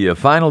the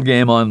final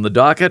game on the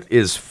docket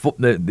is,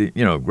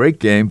 great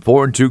game,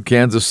 4-2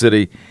 Kansas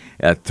City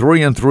at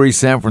 3-3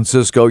 San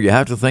Francisco. You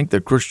have to think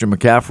that Christian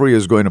McCaffrey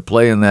is going to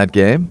play in that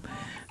game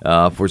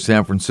for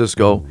San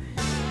Francisco.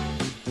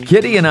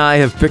 Kitty and I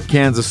have picked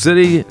Kansas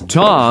City.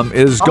 Tom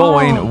is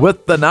going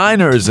with the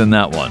Niners in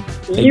that one.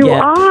 You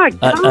are,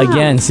 Tom.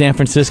 Again, San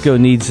Francisco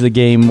needs the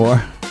game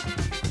more.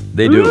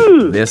 They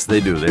do. Yes,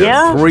 they do.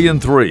 They're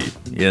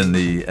 3-3 in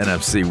the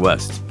NFC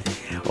West.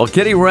 Well,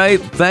 Kitty Ray,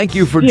 thank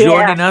you for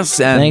joining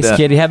us. And, thanks,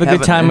 Kitty. Have a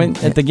good time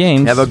at the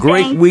games. Have a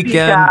great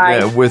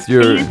weekend with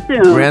your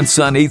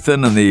grandson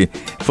Ethan and the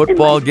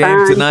football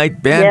game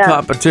tonight, band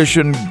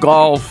competition,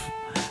 golf,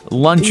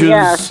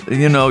 lunches,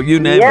 you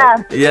name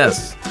it.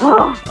 Yes.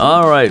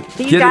 All right.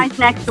 See you guys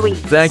next week.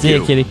 Thank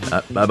you. See you,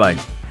 Kitty. Bye-bye.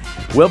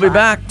 We'll be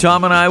back.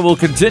 Tom and I will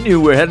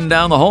continue. We're heading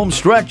down the home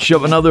stretch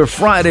of another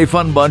Friday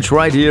Fun Bunch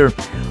right here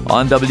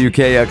on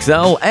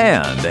WKXL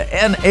and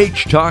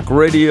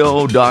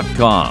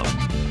NHTalkRadio.com.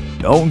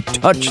 Don't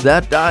touch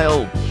that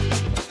dial.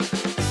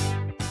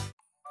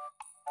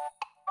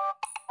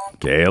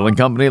 Kale and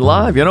Company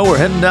Live. We're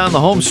heading down the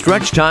home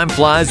stretch. Time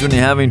flies when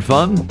you're having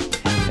fun.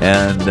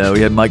 And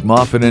we had Mike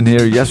Moffat in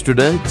here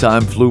yesterday.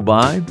 Time flew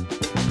by.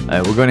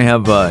 We're going to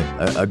have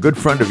a good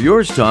friend of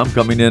yours, Tom,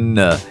 coming in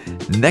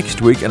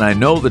next week, and I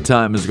know the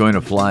time is going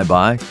to fly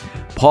by.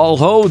 Paul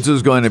Hodes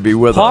is going to be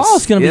with us.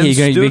 Paul's going to be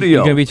here. You're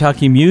going to be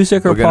talking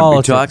music or politics? We're going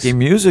to be talking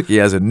music. He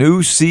has a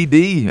new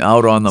CD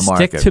out on the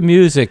market. Stick to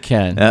music,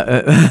 Ken.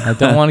 I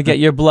don't want to get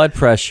your blood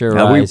pressure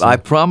rising. I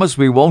promise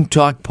we won't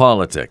talk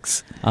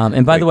politics.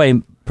 And by the way,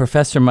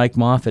 Professor Mike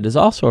Moffat is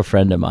also a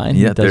friend of mine.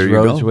 He does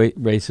roads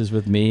races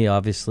with me.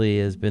 Obviously,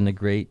 has been a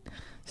great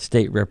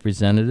state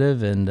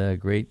representative and a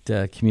great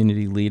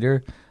community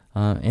leader.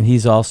 And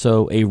he's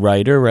also a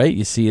writer, right?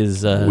 You see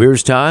his...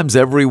 Weir's Times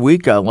every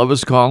week. I love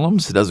his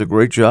columns. He does a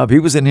great job. He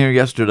was in here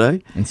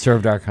yesterday. And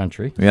served our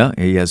country. Yeah,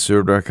 he has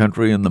served our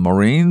country in the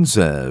Marines,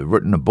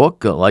 written a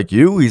book like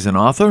you. He's an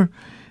author.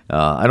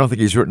 I don't think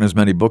he's written as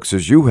many books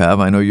as you have.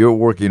 I know you're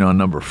working on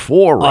number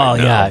 4 right now. Oh,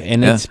 yeah,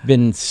 and it's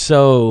been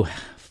so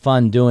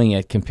fun doing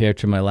it compared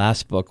to my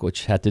last book,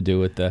 which had to do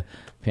with the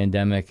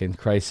pandemic and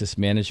crisis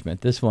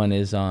management. This one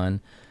is on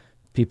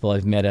people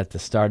I've met at the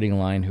starting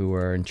line who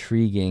are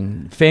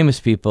intriguing, famous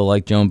people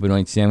like Joan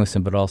Benoit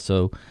Samuelson, but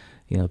also,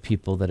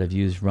 people that have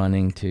used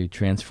running to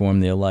transform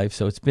their life.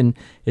 So it's been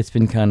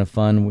kind of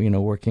fun,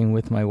 working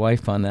with my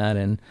wife on that.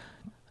 And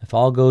if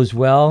all goes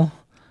well,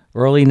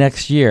 early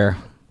next year,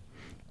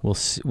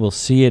 We'll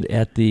see it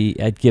at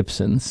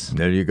Gibson's.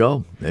 There you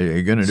go.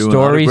 You're going to do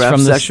Stories an autograph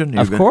from session?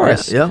 Of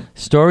course. Yeah.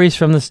 Stories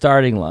from the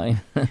starting line.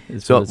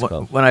 So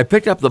when I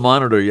picked up the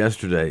monitor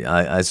yesterday,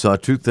 I saw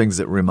two things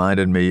that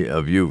reminded me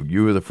of you.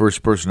 You were the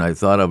first person I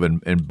thought of in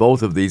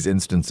both of these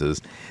instances.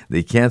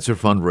 The cancer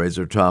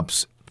fundraiser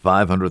tops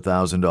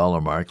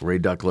 $500,000 mark. Ray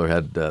Duckler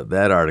had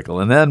that article.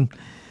 And then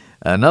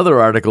another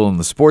article in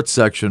the sports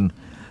section,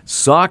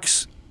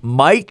 Sox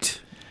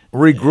might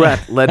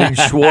regret letting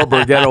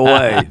Schwarber get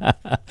away.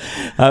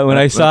 When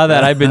I saw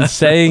that, I've been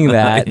saying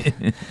that.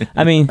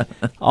 I mean,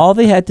 all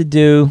they had to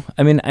do,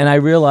 and I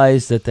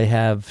realized that they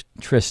have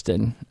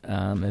Tristan,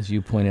 as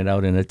you pointed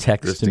out in a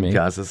text to me.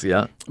 Tristan Casas,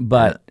 yeah.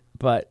 But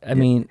I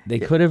mean, they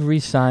could have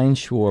re-signed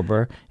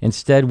Schwarber.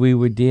 Instead, we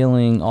were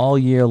dealing all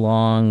year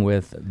long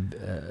with,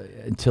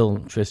 until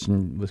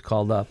Tristan was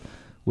called up,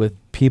 with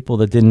people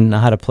that didn't know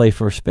how to play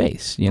first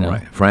base,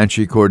 Right.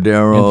 Franchi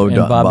Cordero, and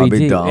Bobby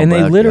D. Dahlbeck, And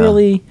they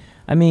literally... Yeah.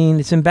 I mean,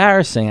 it's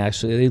embarrassing,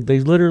 actually.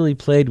 They literally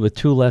played with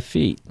two left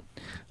feet,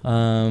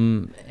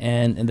 and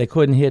they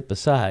couldn't hit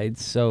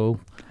besides. So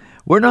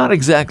we're not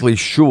exactly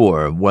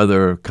sure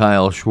whether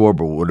Kyle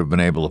Schwarber would have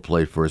been able to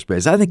play first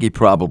base. I think he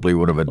probably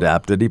would have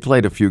adapted. He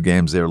played a few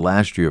games there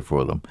last year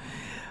for them,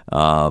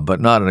 but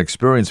not an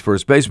experienced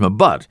first baseman.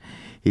 But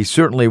he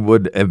certainly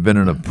would have been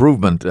an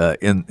improvement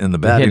in the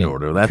batting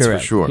order. That's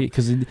correct. For sure.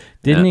 Because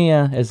didn't he,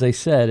 as they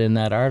said in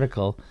that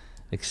article,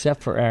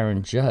 except for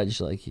Aaron Judge,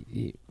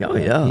 he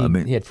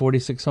had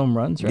 46 home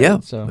runs, right?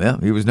 Yeah,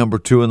 he was number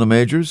 2 in the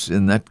majors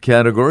in that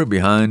category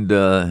behind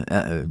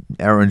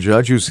Aaron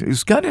Judge,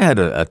 who's kind of had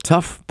a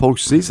tough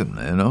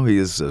postseason. He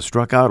has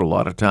struck out a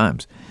lot of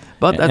times,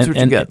 but that's what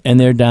you get. And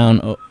they're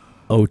down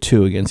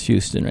 0-2 against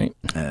Houston, right?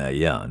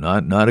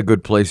 Not a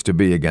good place to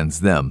be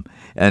against them.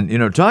 And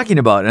talking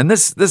about, and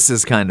this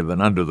is kind of an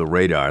under the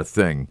radar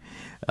thing.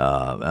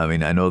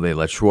 I know they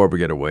let Schwarber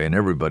get away, and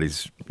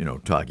everybody's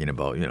talking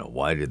about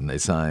why didn't they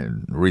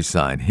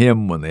re-sign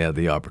him when they had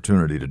the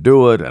opportunity to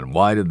do it, and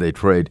why did they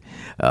trade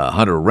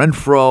Hunter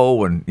Renfroe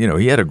when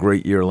he had a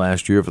great year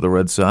last year for the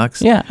Red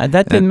Sox. Yeah,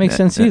 that didn't make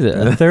sense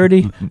either.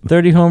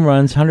 30 home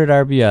runs, 100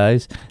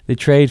 RBIs. They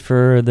trade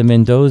for the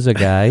Mendoza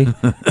guy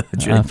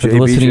for the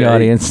listening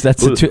audience.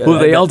 That's who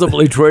they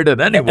ultimately traded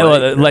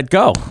anyway. Let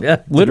go.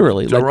 Yeah,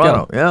 literally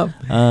Toronto. Let go.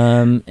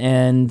 Yeah,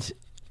 and.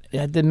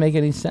 That didn't make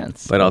any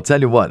sense. But I'll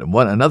tell you what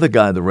another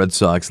guy the Red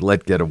Sox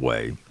let get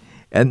away,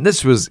 and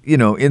this was,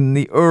 in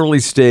the early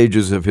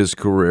stages of his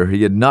career,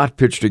 he had not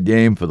pitched a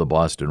game for the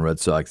Boston Red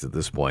Sox at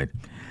this point,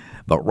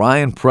 but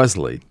Ryan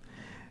Pressly,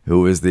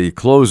 who is the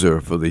closer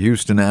for the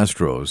Houston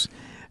Astros,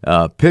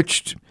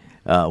 pitched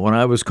when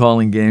I was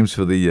calling games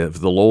for the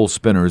Lowell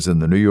Spinners in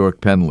the New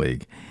York Penn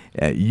League.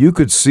 You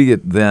could see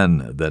it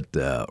then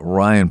that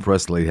Ryan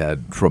Pressly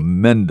had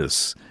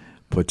tremendous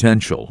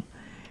potential.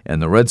 And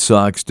the Red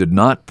Sox did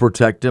not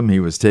protect him. He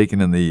was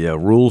taken in the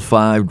Rule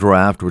 5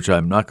 draft, which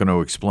I'm not going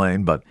to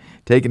explain, but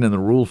taken in the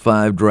Rule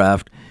 5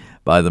 draft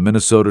by the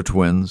Minnesota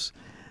Twins,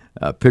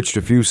 pitched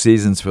a few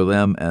seasons for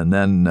them, and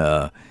then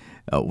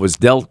was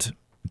dealt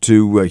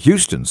to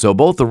Houston. So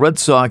both the Red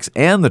Sox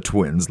and the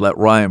Twins let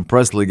Ryan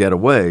Pressly get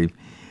away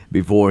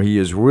before he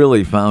has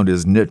really found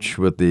his niche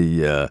with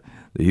the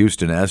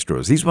Houston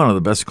Astros. He's one of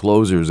the best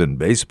closers in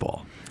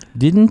baseball.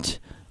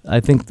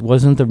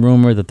 Wasn't the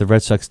rumor that the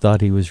Red Sox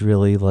thought he was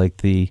really like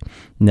the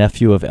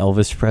nephew of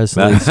Elvis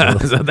Presley?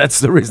 So that's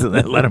the reason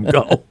they let him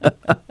go.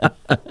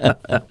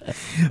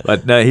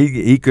 But no,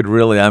 he could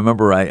really. I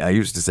remember I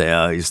used to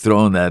say he's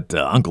throwing that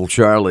Uncle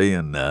Charlie,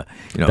 and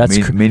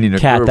meaning a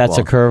cat. curveball. That's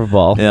a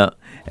curveball. Yeah.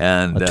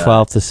 And a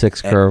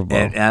 12-6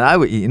 curveball. And I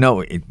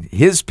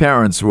his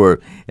parents were,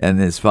 and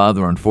his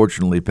father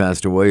unfortunately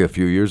passed away a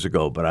few years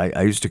ago. But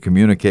I used to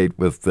communicate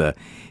with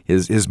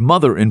his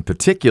mother in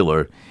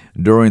particular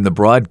during the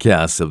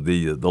broadcasts of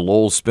the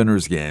Lowell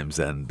Spinners games,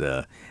 and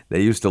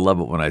they used to love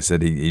it when I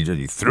said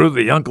he threw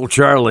the Uncle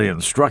Charlie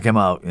and struck him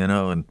out,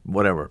 and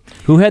whatever.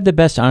 Who had the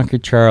best Uncle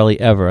Charlie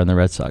ever on the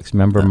Red Sox?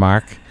 Remember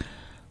Mark?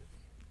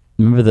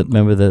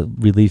 Remember the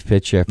relief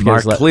pitcher?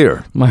 Mark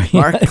Clear. Mark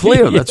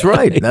Clear. That's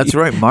right. That's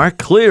right. Mark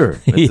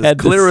Clear. It's as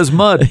clear as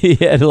mud. He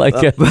had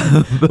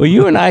well,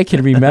 you and I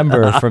can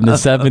remember from the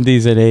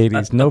 70s and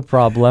 80s. No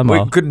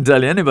problemo. We couldn't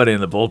tell you anybody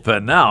in the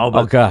bullpen now,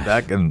 but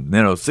back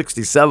in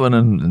 67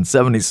 and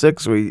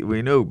 76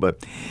 we knew.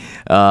 But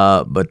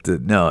no,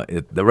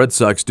 the Red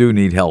Sox do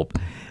need help,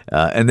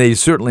 and they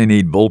certainly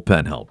need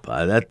bullpen help.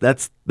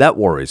 That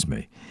worries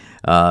me.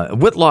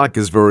 Whitlock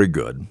is very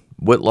good.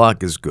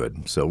 Whitlock is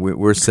good, so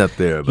we're set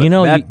there. But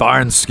Matt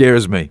Barnes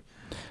scares me.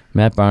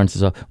 Matt Barnes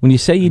is. When you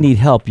say you need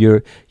help,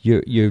 you're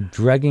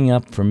dragging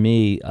up for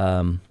me.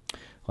 I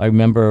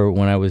remember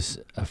when I was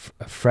a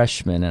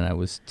freshman and I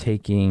was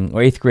taking,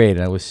 or 8th grade,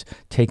 and I was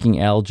taking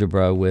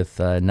algebra with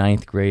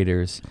 9th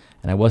graders,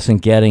 and I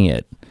wasn't getting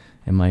it,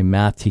 and my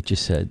math teacher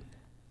said,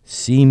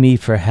 "See me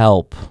for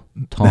help,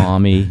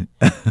 Tommy,"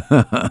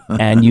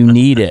 and you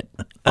need it.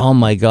 Oh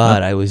my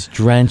God, I was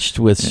drenched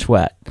with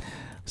sweat.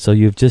 So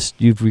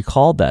you've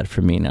recalled that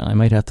for me now. I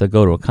might have to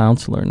go to a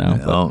counselor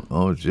now.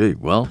 Oh, gee.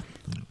 Well,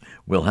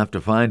 We'll have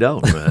to find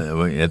out.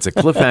 It's a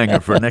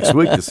cliffhanger for next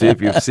week to see if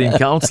you've seen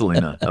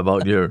counseling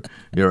about your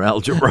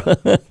algebra.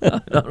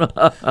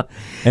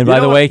 And by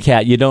the way,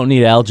 Kat, you don't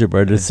need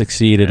algebra to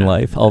succeed in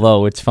life,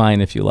 although it's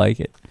fine if you like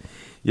it.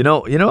 You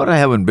know what I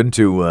haven't been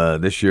to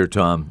this year,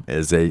 Tom,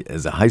 is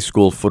a high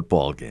school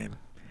football game.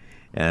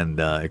 And,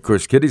 of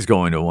course, Kitty's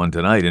going to one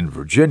tonight in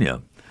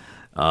Virginia.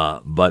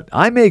 But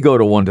I may go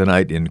to one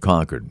tonight in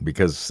Concord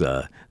because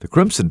the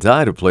Crimson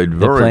Tide have played very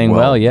well. They're playing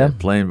well, yeah. They're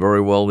playing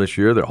very well this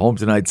year. They're home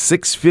tonight,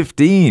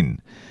 6:15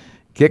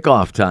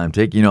 kickoff time,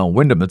 taking on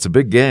Wyndham. It's a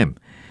big game.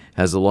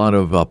 Has a lot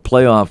of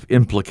playoff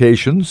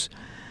implications.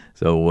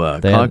 So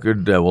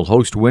Concord will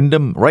host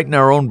Wyndham right in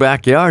our own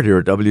backyard here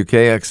at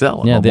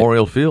WKXL at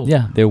Memorial Field.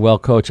 Yeah, they're well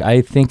coached.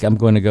 I think I'm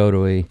going to go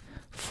to a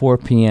 4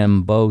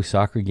 p.m. Bow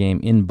soccer game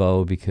in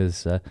Bow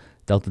because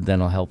Delta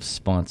Dental helps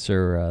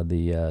sponsor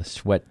the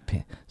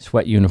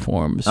sweat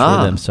uniforms for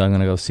them. So I'm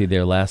going to go see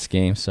their last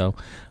game. So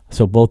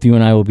both you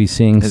and I will be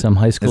seeing some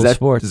high school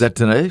sports. Is that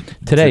today?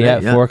 Today,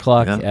 yeah, 4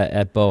 o'clock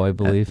at Bow, I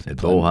believe. At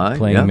Bow High?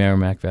 Playing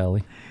Merrimack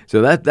Valley.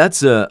 So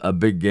that's a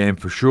big game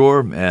for sure,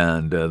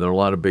 and there are a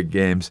lot of big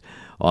games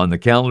on the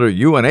calendar.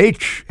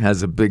 UNH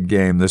has a big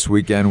game this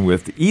weekend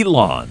with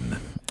Elon.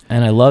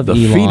 And I love the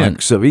Elon.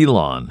 Phoenix of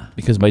Elon.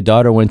 Because my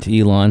daughter went to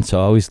Elon, so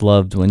I always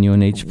loved when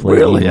UNH played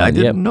Really? Elon. I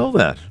didn't know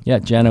that. Yeah,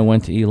 Jenna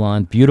went to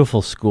Elon.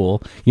 Beautiful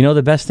school. You know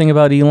the best thing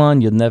about Elon?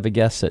 You'll never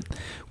guess it.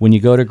 When you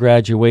go to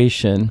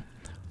graduation,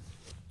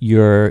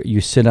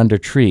 you sit under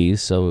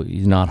trees, so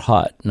you're not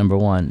hot, number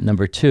one.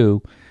 Number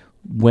two,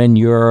 when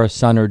your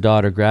son or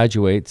daughter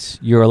graduates,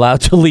 you're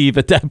allowed to leave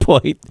at that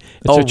point.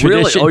 It's a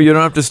tradition. Really? Oh, you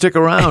don't have to stick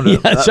around.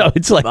 So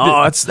it's like...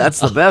 that's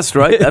the best,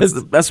 right? That's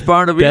the best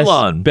part of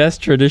Elon.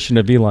 Best tradition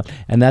of Elon.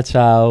 And that's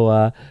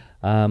how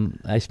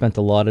I spent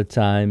a lot of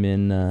time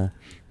in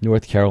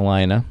North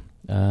Carolina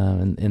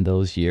in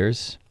those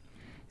years.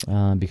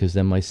 Because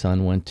then my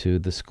son went to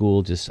the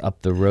school just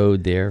up the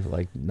road there,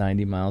 like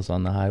 90 miles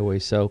on the highway.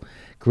 So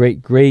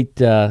great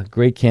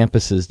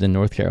campuses in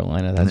North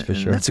Carolina, that's for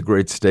sure. That's a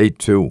great state,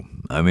 too.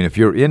 I mean, if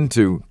you're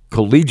into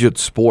collegiate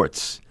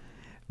sports,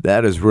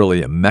 that is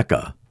really a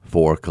mecca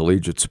for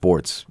collegiate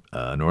sports,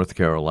 North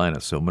Carolina.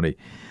 So many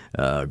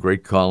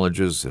great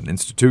colleges and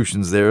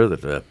institutions there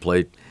that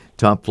play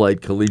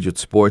top-flight collegiate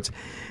sports.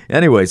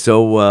 Anyway,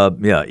 so,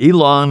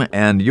 Elon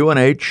and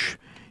UNH.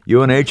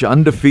 UNH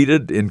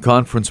undefeated in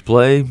conference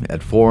play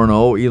at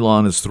 4-0.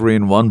 Elon is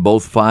 3-1,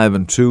 both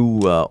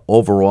 5-2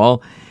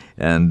 overall.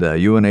 And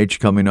UNH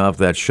coming off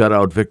that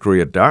shutout victory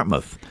at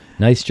Dartmouth.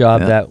 Nice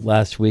job that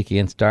last week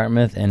against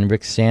Dartmouth. And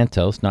Rick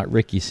Santos, not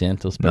Ricky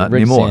Santos, but not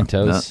Rick anymore.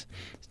 Santos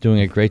is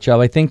doing a great job.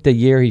 I think the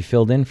year he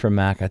filled in for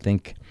Mac,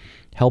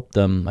 helped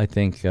them,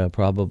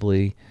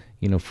 probably,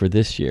 for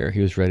this year. He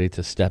was ready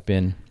to step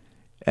in.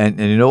 And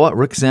you know what?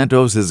 Rick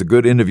Santos is a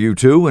good interview,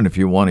 too. And if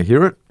you want to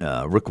hear it,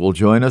 Rick will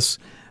join us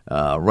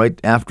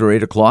right after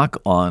 8 o'clock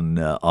on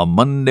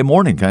Monday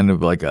morning, kind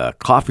of like a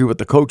coffee with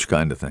the coach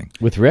kind of thing.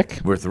 With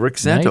Rick? With Rick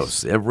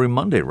Santos, every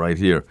Monday right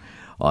here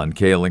on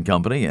Kale and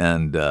Company.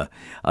 And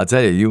I'll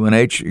tell you,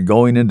 UNH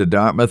going into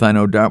Dartmouth, I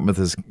know Dartmouth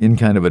is in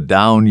kind of a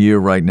down year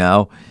right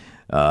now,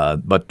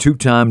 but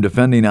two-time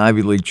defending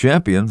Ivy League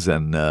champions,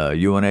 and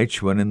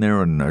UNH went in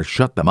there and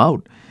shut them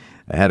out.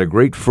 Had a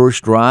great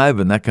first drive,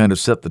 and that kind of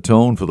set the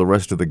tone for the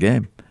rest of the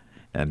game.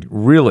 And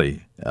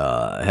really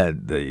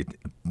had the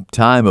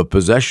time of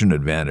possession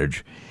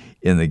advantage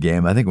in the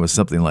game. I think it was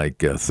something like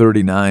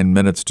 39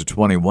 minutes to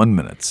 21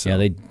 minutes. So. Yeah,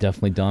 they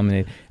definitely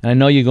dominated. And I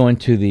know you go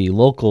into the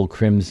local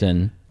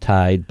Crimson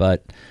Tide,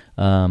 but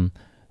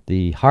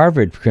the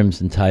Harvard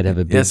Crimson Tide have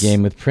a big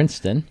game with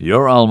Princeton.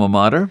 Your alma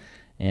mater.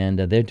 And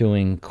they're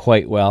doing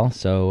quite well.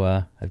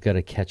 So I've got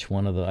to catch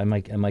one of the. I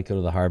might go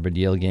to the Harvard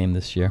Yale game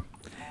this year.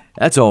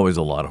 That's always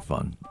a lot of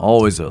fun.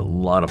 Always a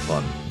lot of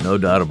fun. No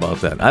doubt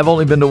about that. I've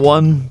only been to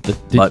one,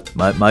 but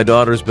my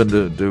daughter's been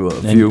to a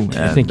few.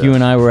 I think you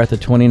and I were at the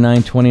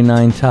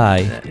 29-29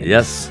 tie.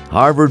 Yes.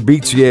 Harvard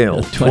beats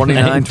Yale,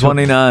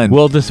 29-29.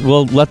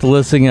 We'll let the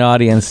listening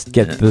audience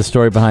get the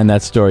story behind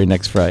that story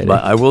next Friday.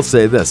 But I will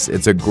say this.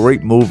 It's a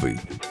great movie.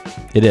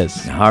 It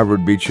is.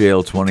 Harvard beats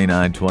Yale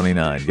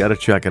 29-29. Got to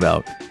check it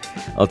out.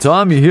 Well,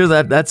 Tom, you hear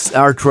that? That's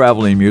our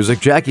traveling music.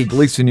 Jackie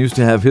Gleason used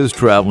to have his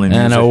traveling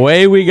music. And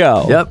away we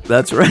go. Yep,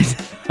 that's right.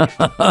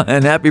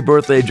 And happy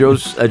birthday,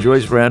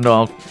 Joyce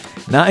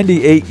Randolph.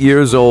 98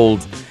 years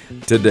old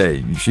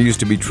today. She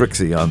used to be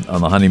Trixie on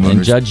the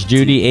Honeymooners. And Judge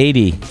Judy,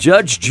 80.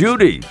 Judge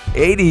Judy,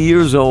 80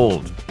 years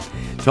old.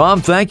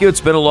 Tom, thank you.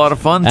 It's been a lot of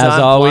fun. As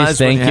always,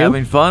 thank you.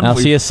 Having fun. I'll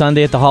see you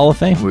Sunday at the Hall of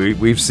Fame.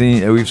 We've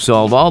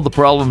solved all the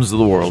problems of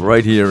the world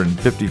right here in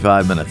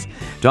 55 minutes.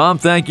 Tom,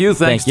 thank you.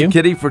 Thanks to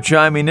Kitty for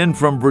chiming in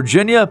from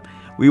Virginia.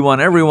 We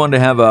want everyone to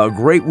have a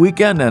great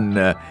weekend,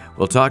 and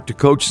we'll talk to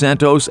Coach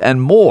Santos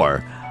and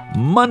more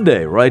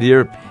Monday right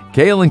here.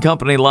 Kale and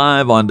Company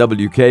live on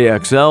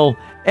WKXL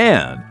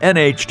and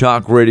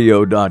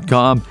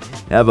NHTalkRadio.com.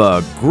 Have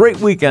a great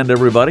weekend,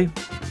 everybody.